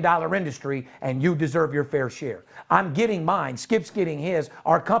 trillion industry, and you deserve your fair share. I'm getting mine. Skip's getting his.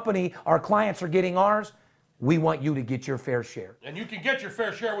 Our company, our clients are getting ours. We want you to get your fair share. And you can get your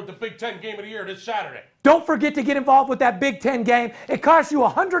fair share with the Big Ten game of the year this Saturday. Don't forget to get involved with that Big Ten game. It costs you a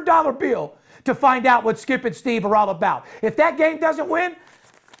 $100 bill to find out what Skip and Steve are all about. If that game doesn't win,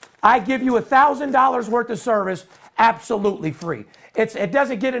 I give you $1,000 worth of service absolutely free. It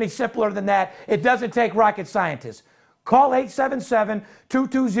doesn't get any simpler than that. It doesn't take rocket scientists. Call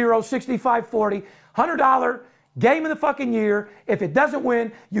 877-220-6540. $100 game of the fucking year. If it doesn't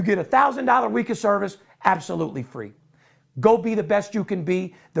win, you get $1,000 week of service absolutely free. Go be the best you can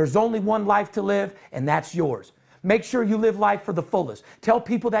be. There's only one life to live, and that's yours. Make sure you live life for the fullest. Tell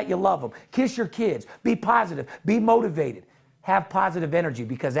people that you love them. Kiss your kids. Be positive. Be motivated. Have positive energy,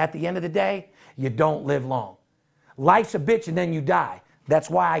 because at the end of the day, you don't live long. Life's a bitch and then you die.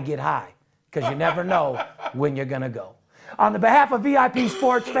 That's why I get high, because you never know when you're going to go. On the behalf of VIP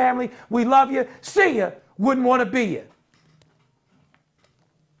Sports family, we love you. See ya. Wouldn't want to be you.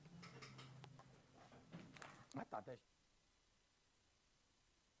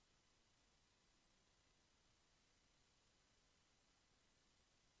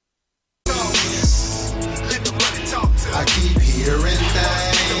 I keep hearing things.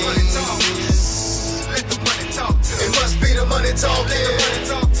 It must be the money talking.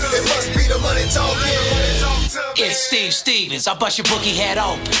 It must be the money talking. It's Steve Stevens, I bust your bookie head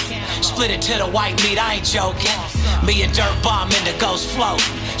open. Split it to the white meat, I ain't joking. Me and Dirt Bomb in the ghost float.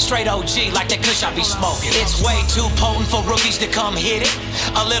 Straight OG like that kush I be smoking. It's way too potent for rookies to come hit it.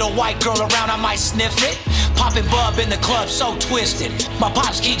 A little white girl around, I might sniff it. Poppin' bub in the club, so twisted. My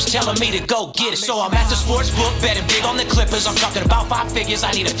pops keeps telling me to go get it. So I'm at the sports book, betting big on the Clippers. I'm talking about 5 figures,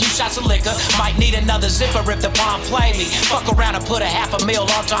 I need a few shots of liquor. Might need another zipper if the bomb play me. Fuck around and put $500,000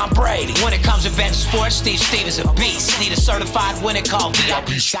 on Tom Brady. When it comes to betting sports, Steve Stevens a beast. Need a certified winner called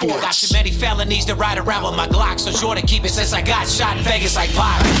VIP Sports. Got too many felonies to ride around with my Glock, so Jordan keep it since I got shot in Vegas like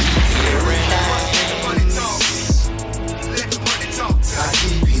Pop. I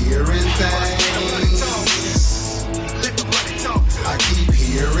keep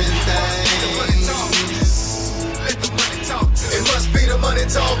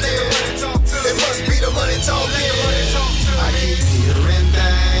talking. It must be the money talking. I keep hearing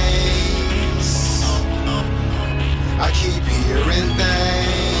things. I keep hearing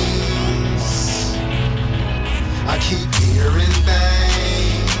things. I keep hearing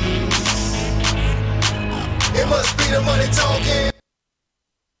things. It must be the money talking.